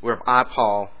 whereof I,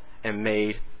 Paul, am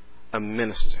made a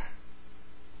minister.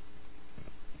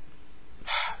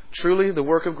 Truly, the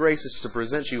work of grace is to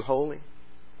present you holy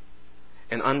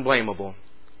and unblameable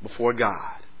before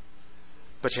God.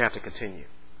 But you have to continue.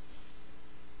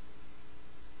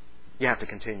 You have to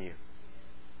continue.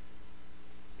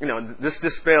 You know, this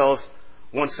dispels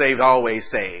once saved, always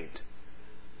saved.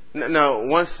 No,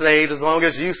 once saved, as long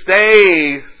as you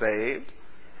stay saved,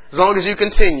 as long as you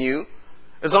continue,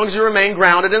 as long as you remain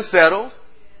grounded and settled,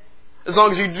 as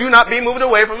long as you do not be moved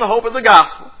away from the hope of the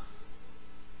gospel,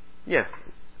 yeah,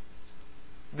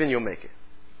 then you'll make it.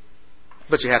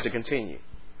 But you have to continue.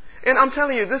 And I'm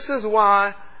telling you, this is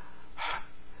why,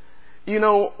 you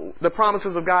know, the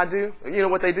promises of God do. You know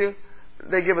what they do?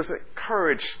 They give us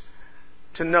courage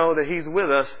to know that He's with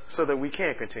us so that we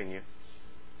can continue.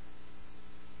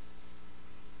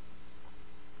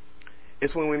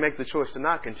 It's when we make the choice to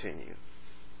not continue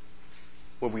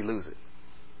where we lose it.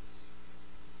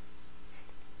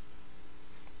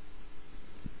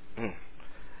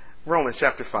 Romans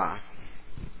chapter 5.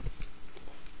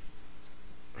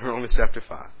 Romans chapter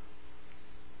 5.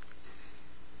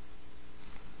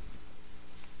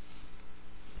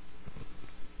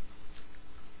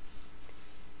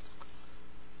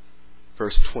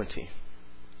 Verse 20.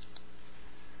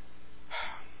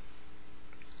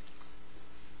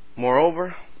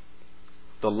 Moreover,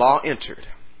 the law entered,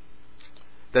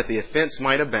 that the offense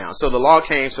might abound. So the law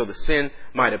came so the sin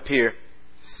might appear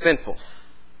sinful.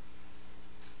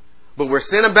 But where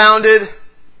sin abounded,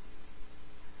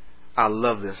 I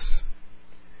love this,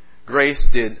 grace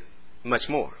did much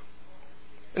more.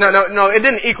 No, it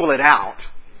didn't equal it out.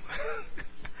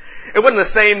 It wasn't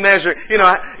the same measure. You know,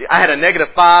 I had a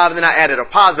 -5, then I added a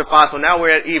 +5, so now we're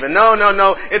at even.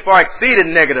 No. It far exceeded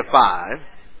 -5.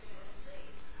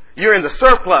 You're in the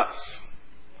surplus.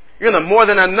 You're in the more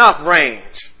than enough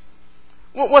range.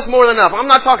 What's more than enough? I'm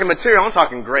not talking material, I'm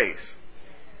talking grace.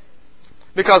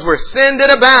 Because where sin did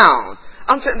abound.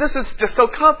 This is just so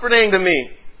comforting to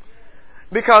me.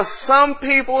 Because some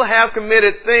people have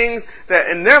committed things that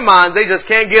in their minds they just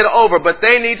can't get over, but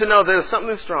they need to know there's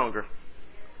something stronger.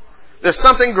 There's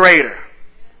something greater.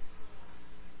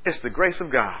 It's the grace of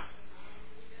God.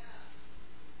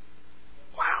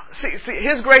 Wow. See,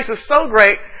 His grace is so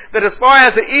great that as far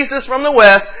as the east is from the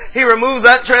west, He removes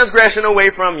that transgression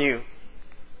away from you.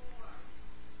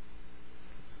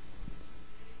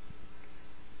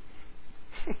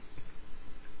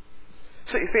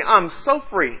 See, I'm so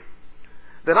free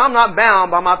that I'm not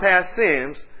bound by my past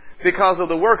sins because of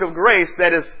the work of grace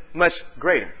that is much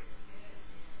greater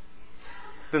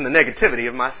than the negativity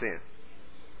of my sin.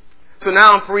 So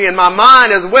now I'm free in my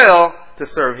mind as well to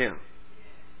serve Him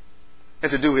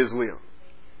and to do His will.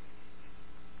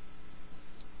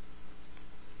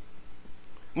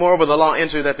 Moreover, the law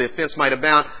entered that the offense might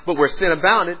abound, but where sin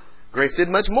abounded, grace did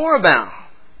much more abound.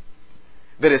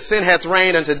 That as sin hath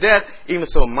reigned unto death, even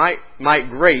so might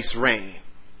grace reign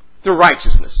through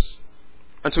righteousness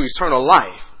unto eternal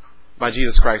life by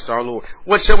Jesus Christ our Lord.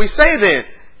 What shall we say then?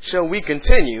 Shall we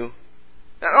continue?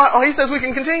 Oh, he says we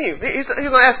can continue. He's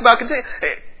going to ask about continue.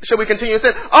 Shall we continue in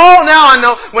sin? Oh, now I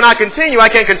know when I continue, I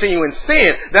can't continue in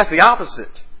sin. That's the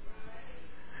opposite.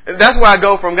 That's where I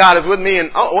go from God is with me and,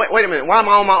 oh, wait a minute. Why am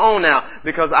I on my own now?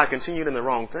 Because I continued in the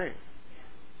wrong thing.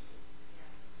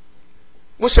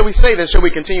 What shall we say then? Shall we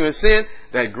continue in sin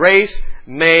that grace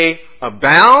may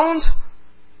abound?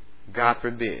 God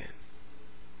forbid.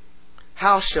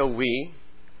 How shall we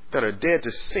that are dead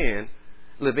to sin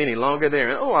live any longer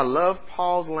therein? Oh, I love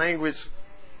Paul's language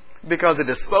because it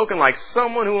is spoken like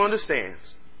someone who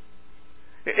understands.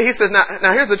 He says, now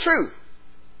here's the truth.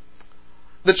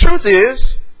 The truth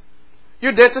is,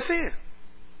 you're dead to sin.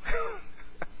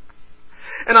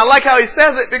 And I like how he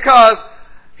says it because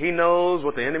he knows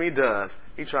what the enemy does.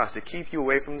 He tries to keep you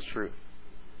away from the truth.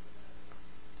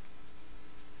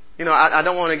 You know, I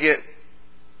don't want to get,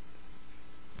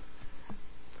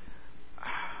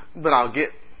 but I'll get.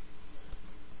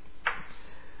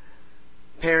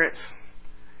 Parents,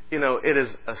 you know, it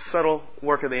is a subtle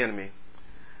work of the enemy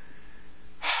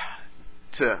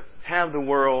to have the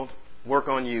world work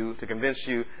on you to convince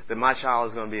you that my child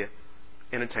is going to be an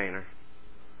entertainer.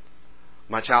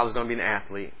 My child is going to be an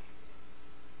athlete.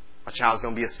 My child is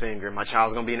going to be a singer. My child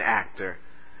is going to be an actor.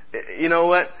 You know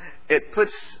what?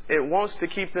 It wants to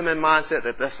keep them in mindset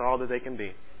that that's all that they can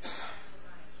be.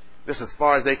 This is as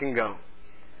far as they can go.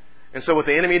 And so what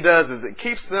the enemy does is it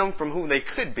keeps them from who they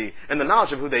could be and the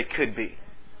knowledge of who they could be.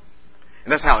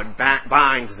 And that's how it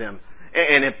binds them.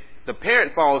 And if the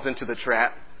parent falls into the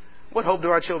trap, what hope do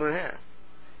our children have?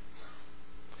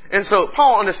 And so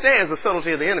Paul understands the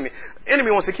subtlety of the enemy. The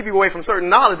enemy wants to keep you away from certain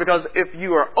knowledge because if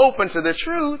you are open to the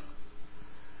truth,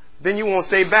 then you won't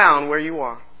stay bound where you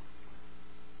are.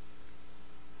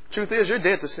 Truth is, you're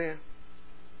dead to sin.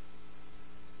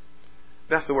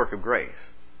 That's the work of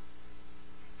grace.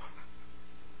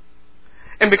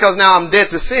 And because now I'm dead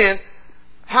to sin,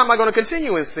 how am I going to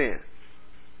continue in sin?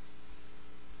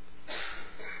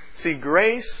 See,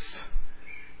 grace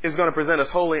is going to present us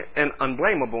holy and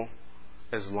unblameable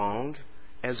as long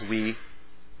as we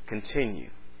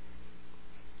continue.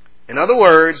 In other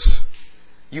words,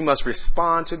 you must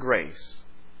respond to grace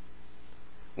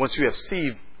once you have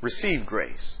received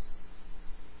grace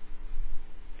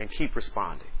and keep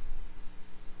responding.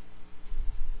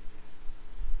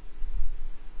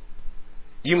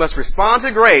 You must respond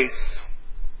to grace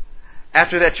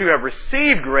after that you have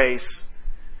received grace,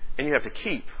 and you have to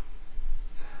keep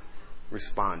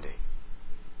responding.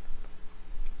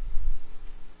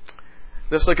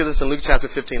 Let's look at this in Luke chapter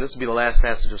 15. This will be the last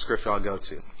passage of Scripture I'll go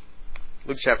to.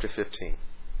 Luke chapter 15.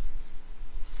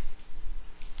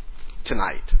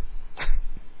 Tonight.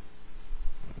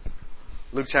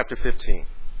 Luke chapter 15.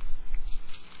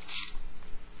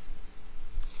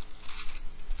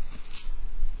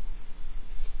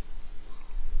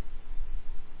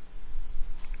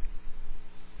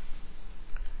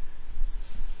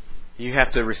 You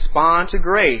have to respond to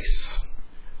grace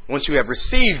once you have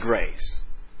received grace.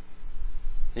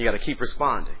 You got to keep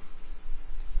responding.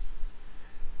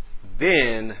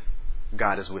 Then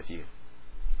God is with you.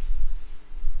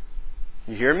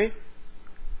 You hear me?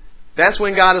 That's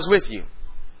when God is with you.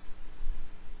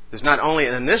 There's not only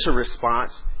an initial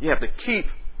response, you have to keep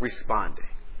responding.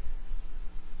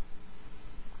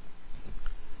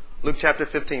 Luke chapter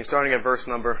 15, starting at verse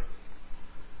number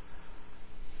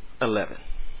 11.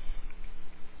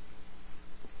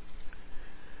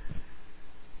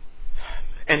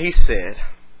 And he said,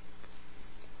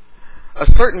 a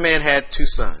certain man had 2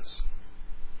 sons.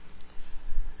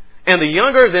 And the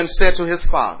younger of them said to his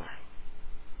father,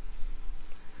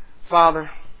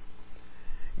 Father,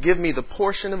 give me the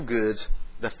portion of goods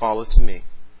that falleth to me.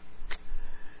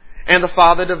 And the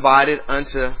father divided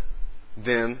unto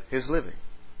them his living.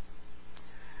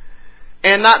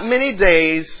 And not many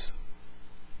days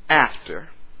after,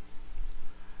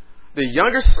 the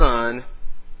younger son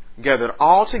gathered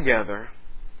all together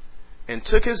and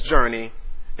took his journey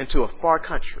into a far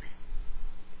country,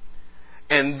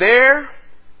 and there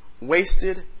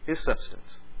wasted his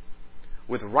substance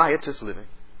with riotous living.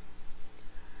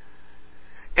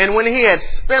 And when he had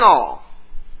spent all,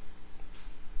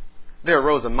 there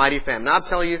arose a mighty famine. Now I'm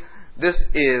telling you, this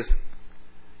is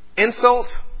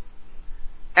insult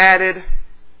added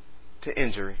to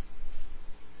injury.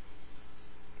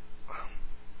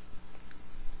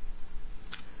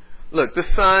 Look,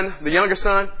 the younger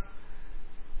son,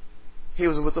 he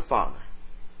was with the father.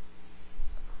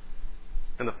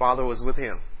 And the father was with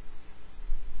him.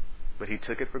 But he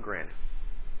took it for granted.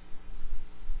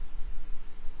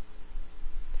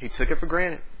 He took it for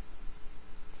granted.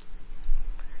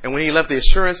 And when he left the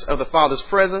assurance of the father's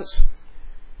presence,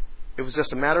 it was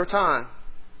just a matter of time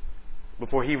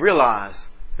before he realized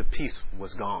the peace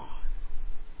was gone.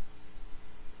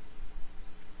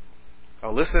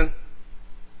 Oh, listen.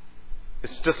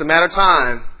 It's just a matter of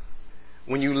time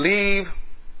when you leave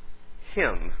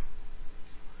him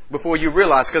before you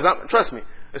realize, because trust me,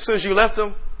 as soon as you left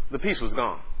him, the peace was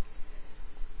gone.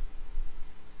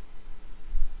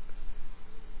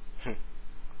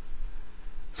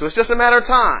 So it's just a matter of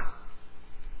time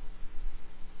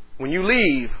when you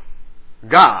leave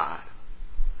God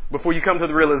before you come to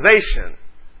the realization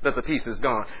that the peace is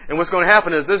gone. And what's going to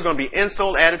happen is there's going to be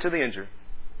insult added to the injury.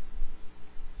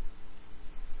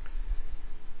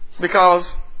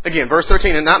 Because, again, verse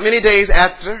 13, and not many days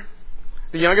after,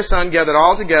 the younger son gathered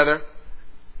all together,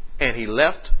 and he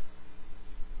left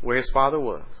where his father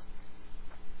was.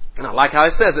 And I like how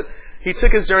it says it. He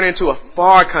took his journey into a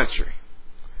far country,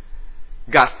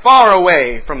 got far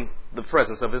away from the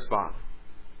presence of his father,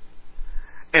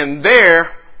 and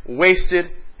there wasted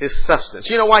his substance.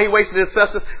 You know why he wasted his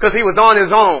substance? Because he was on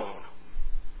his own.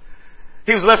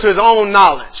 He was left to his own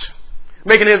knowledge,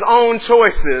 making his own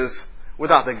choices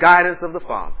without the guidance of the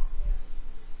Father.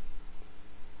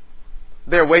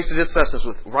 There wasted his substance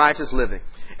with riotous living.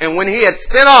 And when he had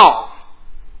spent all,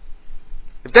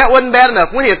 if that wasn't bad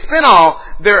enough, when he had spent all,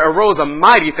 there arose a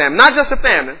mighty famine. Not just a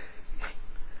famine.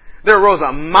 There arose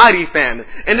a mighty famine.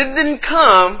 And it didn't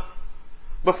come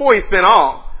before he spent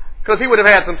all, because he would have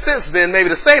had some sense then maybe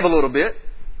to save a little bit.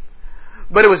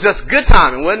 But it was just good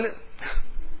timing, wasn't it?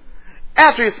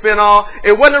 After he spent all,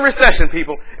 it wasn't a recession,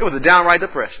 people. It was a downright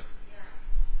depression.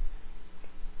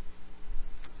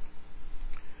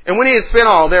 And when he had spent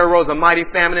all, there arose a mighty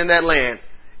famine in that land,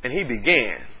 and he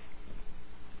began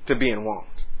to be in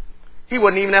want. He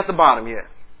wasn't even at the bottom yet,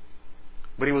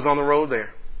 but he was on the road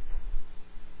there.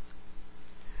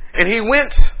 And he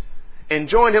went and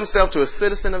joined himself to a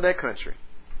citizen of that country.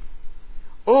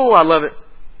 Oh, I love it.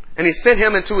 And he sent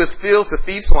him into his fields to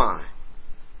feed swine.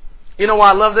 You know why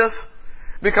I love this?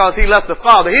 Because he left the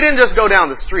father. He didn't just go down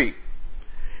the street.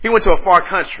 He went to a far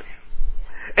country.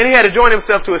 And he had to join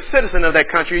himself to a citizen of that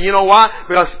country. You know why?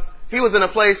 Because he was in a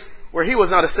place where he was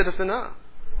not a citizen of.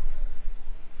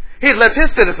 He had left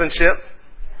his citizenship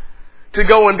to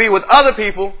go and be with other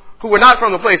people who were not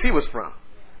from the place he was from.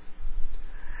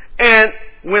 And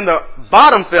when the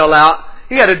bottom fell out,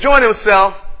 he had to join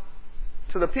himself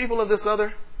to the people of this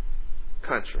other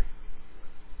country.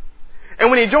 And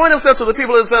when he joined himself to the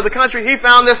people of this other country, he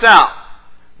found this out.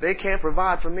 They can't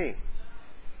provide for me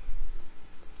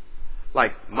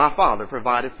like my father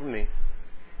provided for me.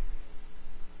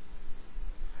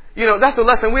 You know, that's a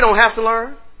lesson we don't have to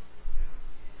learn.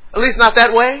 At least not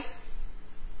that way.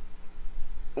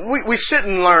 We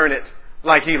shouldn't learn it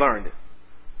like he learned it.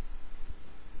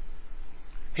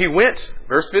 He went,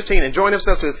 verse 15, and joined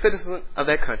himself to a citizen of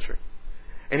that country.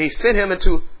 And he sent him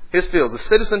into his fields. The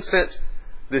citizen sent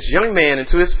this young man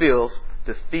into his fields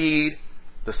to feed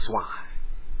the swine.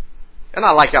 And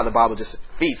I like how the Bible just said,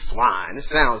 feed swine. It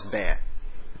sounds bad.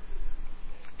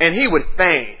 And he would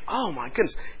fain, oh my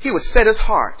goodness, he would set his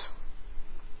heart.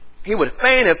 He would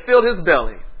fain have filled his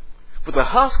belly with the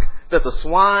husk that the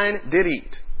swine did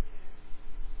eat.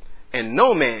 And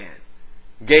no man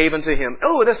gave unto him.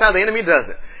 Oh, that's how the enemy does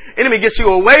it. Enemy gets you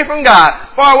away from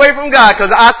God, far away from God,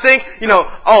 because I think,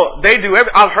 they do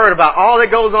I've heard about all that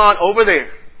goes on over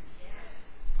there.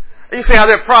 You see how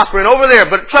they're prospering over there,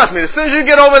 but trust me, as soon as you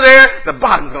get over there, the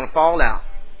bottom's going to fall out.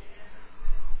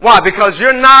 Why? Because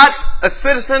you're not a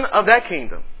citizen of that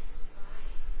kingdom.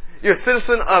 You're a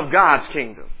citizen of God's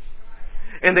kingdom.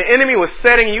 And the enemy was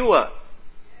setting you up.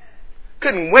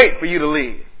 Couldn't wait for you to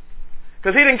leave.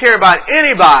 Because he didn't care about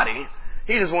anybody.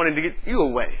 He just wanted to get you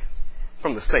away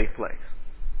from the safe place.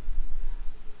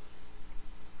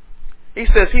 He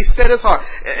says he set his heart.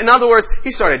 In other words,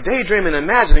 he started daydreaming and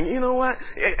imagining, you know what?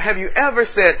 Have you ever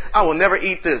said, I will never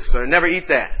eat this or never eat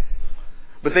that?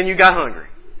 But then you got hungry.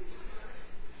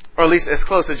 Or at least as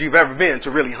close as you've ever been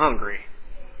to really hungry.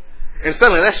 And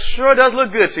suddenly that sure does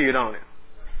look good to you, don't it?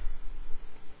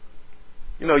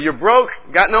 You're broke,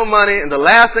 got no money, and the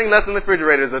last thing left in the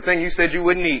refrigerator is the thing you said you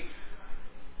wouldn't eat.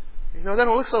 That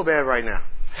don't look so bad right now.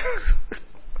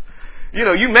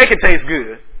 You make it taste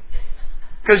good.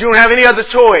 Because you don't have any other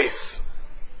choice.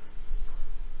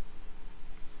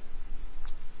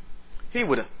 He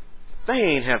would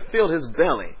fain have filled his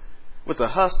belly with the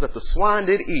husk that the swine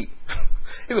did eat.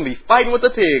 He's going to be fighting with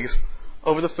the pigs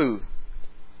over the food.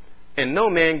 And no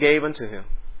man gave unto him.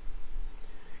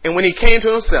 And when he came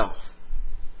to himself,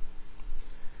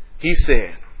 he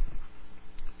said,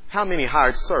 how many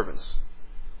hired servants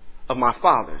of my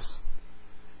father's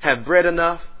have bread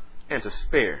enough and to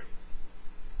spare?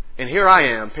 And here I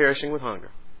am perishing with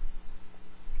hunger.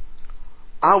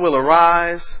 I will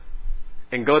arise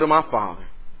and go to my father,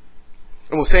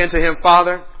 and will say unto him,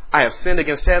 Father, I have sinned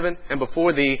against heaven and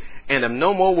before thee, and am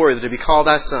no more worthy to be called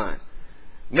thy son.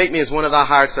 Make me as one of thy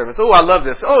hired servants. Oh, I love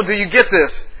this. Oh, do you get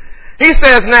this? He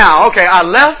says now, okay, I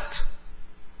left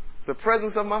the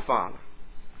presence of my father.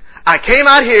 I came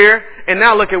out here, and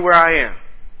now look at where I am.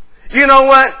 You know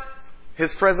what?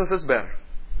 His presence is better.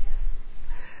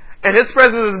 And his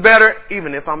presence is better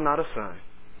even if I'm not a son.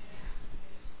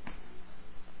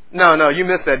 No, you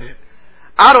missed that.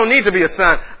 I don't need to be a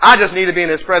son. I just need to be in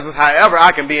his presence however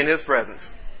I can be in his presence.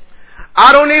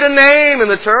 I don't need a name in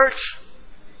the church.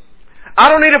 I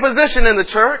don't need a position in the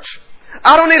church.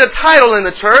 I don't need a title in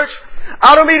the church.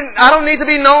 I don't need to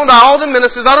be known by all the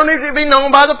ministers. I don't need to be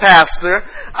known by the pastor.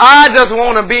 I just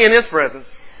want to be in His presence.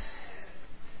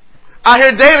 I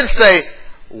hear David say,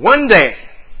 one day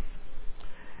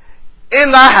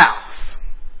in thy house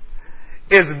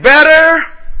is better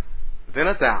than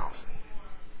 1,000.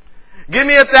 Give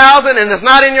me 1,000 and it's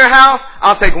not in your house,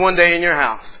 I'll take one day in your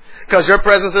house. Because your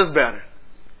presence is better.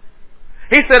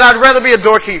 He said, I'd rather be a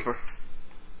doorkeeper.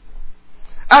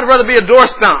 I'd rather be a door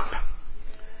stump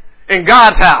in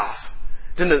God's house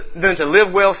than to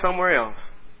live well somewhere else.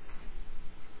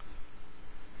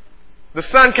 The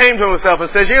son came to himself and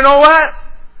says, you know what?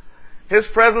 His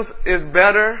presence is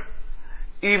better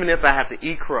even if I have to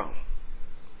eat crow.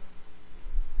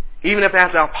 Even if I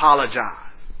have to apologize.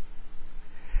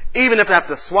 Even if I have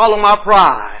to swallow my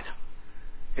pride.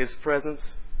 His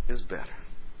presence is better.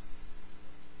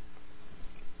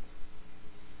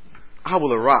 I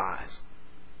will arise,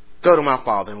 go to my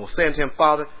father, and will say unto him,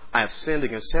 Father, I have sinned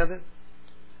against heaven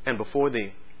and before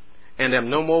thee, and am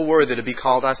no more worthy to be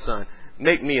called thy son.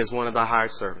 Make me as one of thy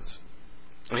hired servants.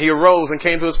 And he arose and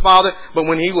came to his father, but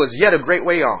when he was yet a great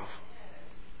way off,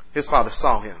 his father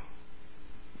saw him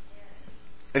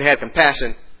and had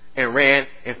compassion and ran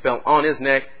and fell on his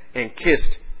neck and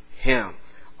kissed him.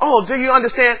 Oh, do you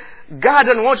understand? God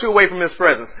doesn't want you away from His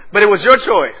presence, but it was your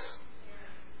choice.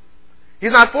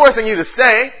 He's not forcing you to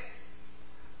stay.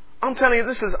 I'm telling you,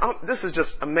 this is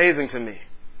just amazing to me.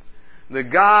 The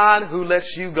God who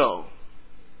lets you go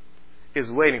is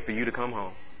waiting for you to come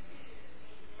home.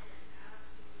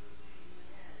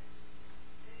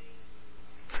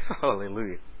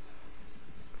 Hallelujah.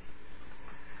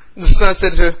 The son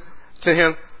said to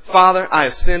him, Father, I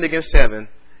have sinned against heaven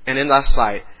and in thy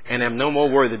sight, and am no more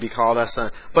worthy to be called thy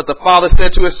son. But the father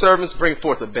said to his servants, bring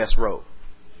forth the best robe.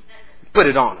 Put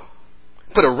it on him.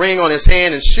 Put a ring on his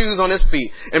hand and shoes on his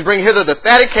feet, and bring hither the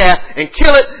fatted calf and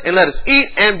kill it, and let us eat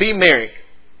and be merry.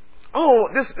 Oh,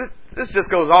 this just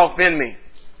goes off in me.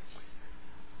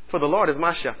 For the Lord is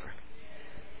my shepherd.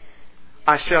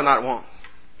 I shall not want.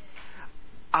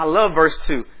 I love verse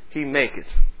 2. He maketh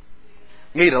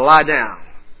me to lie down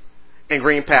in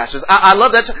green pastures. I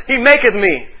love that. He maketh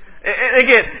me. And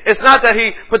again, it's not that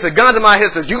He puts a gun to my head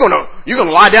and says, you're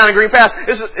gonna lie down in green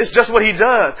pastures. It's just what He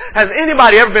does. Has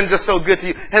anybody ever been just so good to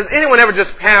you? Has anyone ever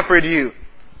just pampered you?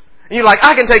 And you're like,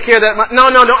 I can take care of that. No,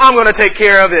 I'm going to take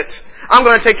care of it. I'm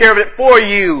going to take care of it for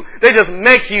you. They just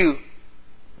make you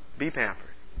be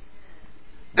pampered.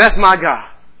 That's my God.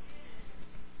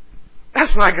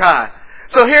 That's my God.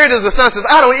 So here it is, the son says,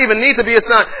 I don't even need to be a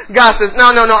son. God says, no,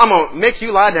 I'm going to make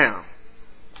you lie down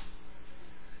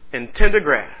in tender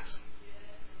grass.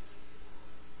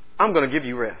 I'm going to give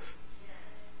you rest.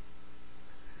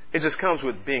 It just comes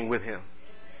with being with Him.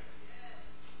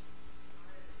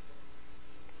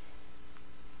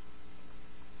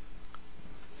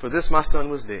 For this my son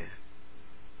was dead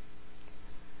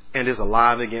and is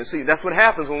alive again. See, that's what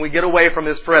happens when we get away from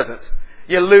His presence.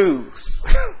 You lose.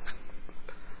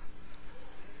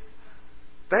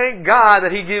 Thank God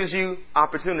that He gives you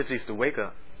opportunities to wake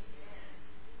up.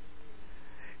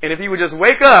 And if you would just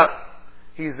wake up,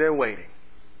 He's there waiting.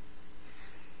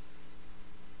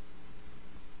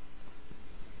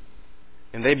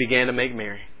 And they began to make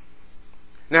merry.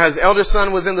 Now his elder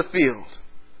son was in the field.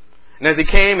 And as he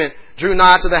came and drew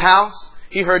nigh to the house,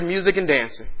 he heard music and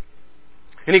dancing.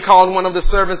 And he called one of the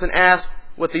servants and asked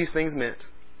what these things meant.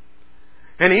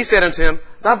 And he said unto him,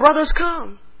 Thy brother is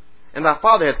come, and thy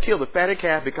father hath killed the fatted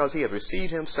calf, because he hath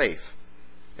received him safe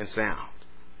and sound.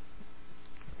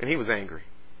 And he was angry,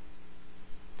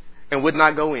 and would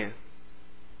not go in.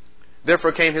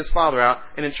 Therefore came his father out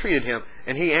and entreated him.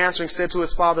 And he answering said to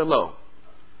his father, Lo,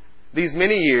 these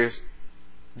many years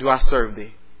do I serve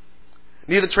thee.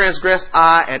 Neither transgressed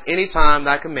I at any time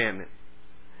thy commandment.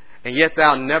 And yet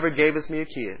thou never gavest me a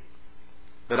kid,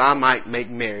 that I might make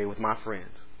merry with my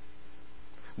friends.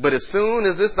 But as soon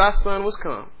as this thy son was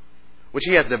come, which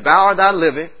hath devoured thy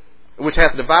living with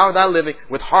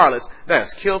harlots, thou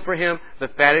hast killed for him the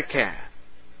fatted calf.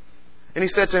 And he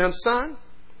said to him, Son,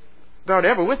 thou art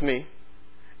ever with me,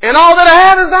 and all that I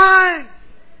have is thine.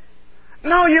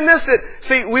 No, you missed it.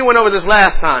 See, we went over this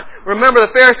last time. Remember,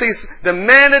 the Pharisees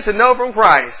demanded to know from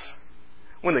Christ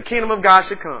when the kingdom of God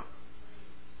should come.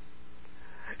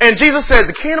 And Jesus said,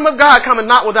 the kingdom of God cometh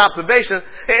not with observation.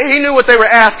 He knew what they were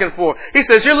asking for. He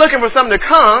says, you're looking for something to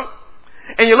come,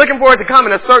 and you're looking for it to come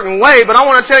in a certain way, but I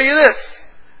want to tell you this.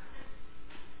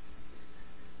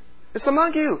 It's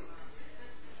among you.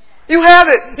 You have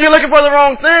it. You're looking for the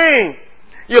wrong thing.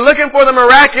 You're looking for the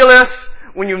miraculous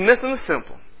when you're missing the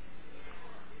simple.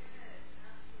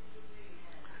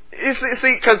 You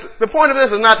see, because the point of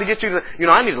this is not to get you to,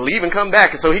 I need to leave and come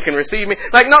back so he can receive me.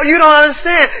 Like, no, you don't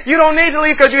understand. You don't need to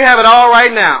leave because you have it all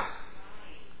right now.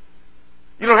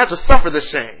 You don't have to suffer the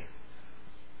shame.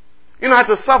 You don't have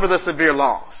to suffer the severe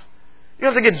loss. You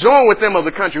have to get joined with them of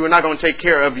the country who are not going to take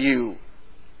care of you.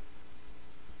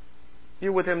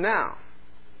 You're with him now.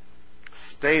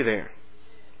 Stay there.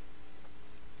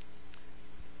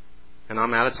 And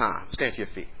I'm out of time. Stand to your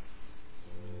feet.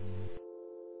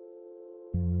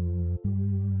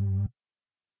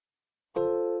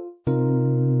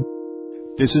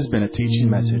 This has been a teaching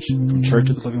message from Church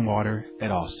of the Living Water at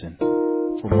Austin.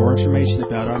 For more information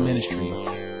about our ministry,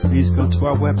 please go to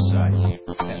our website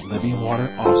at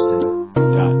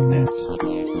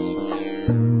livingwateraustin.net.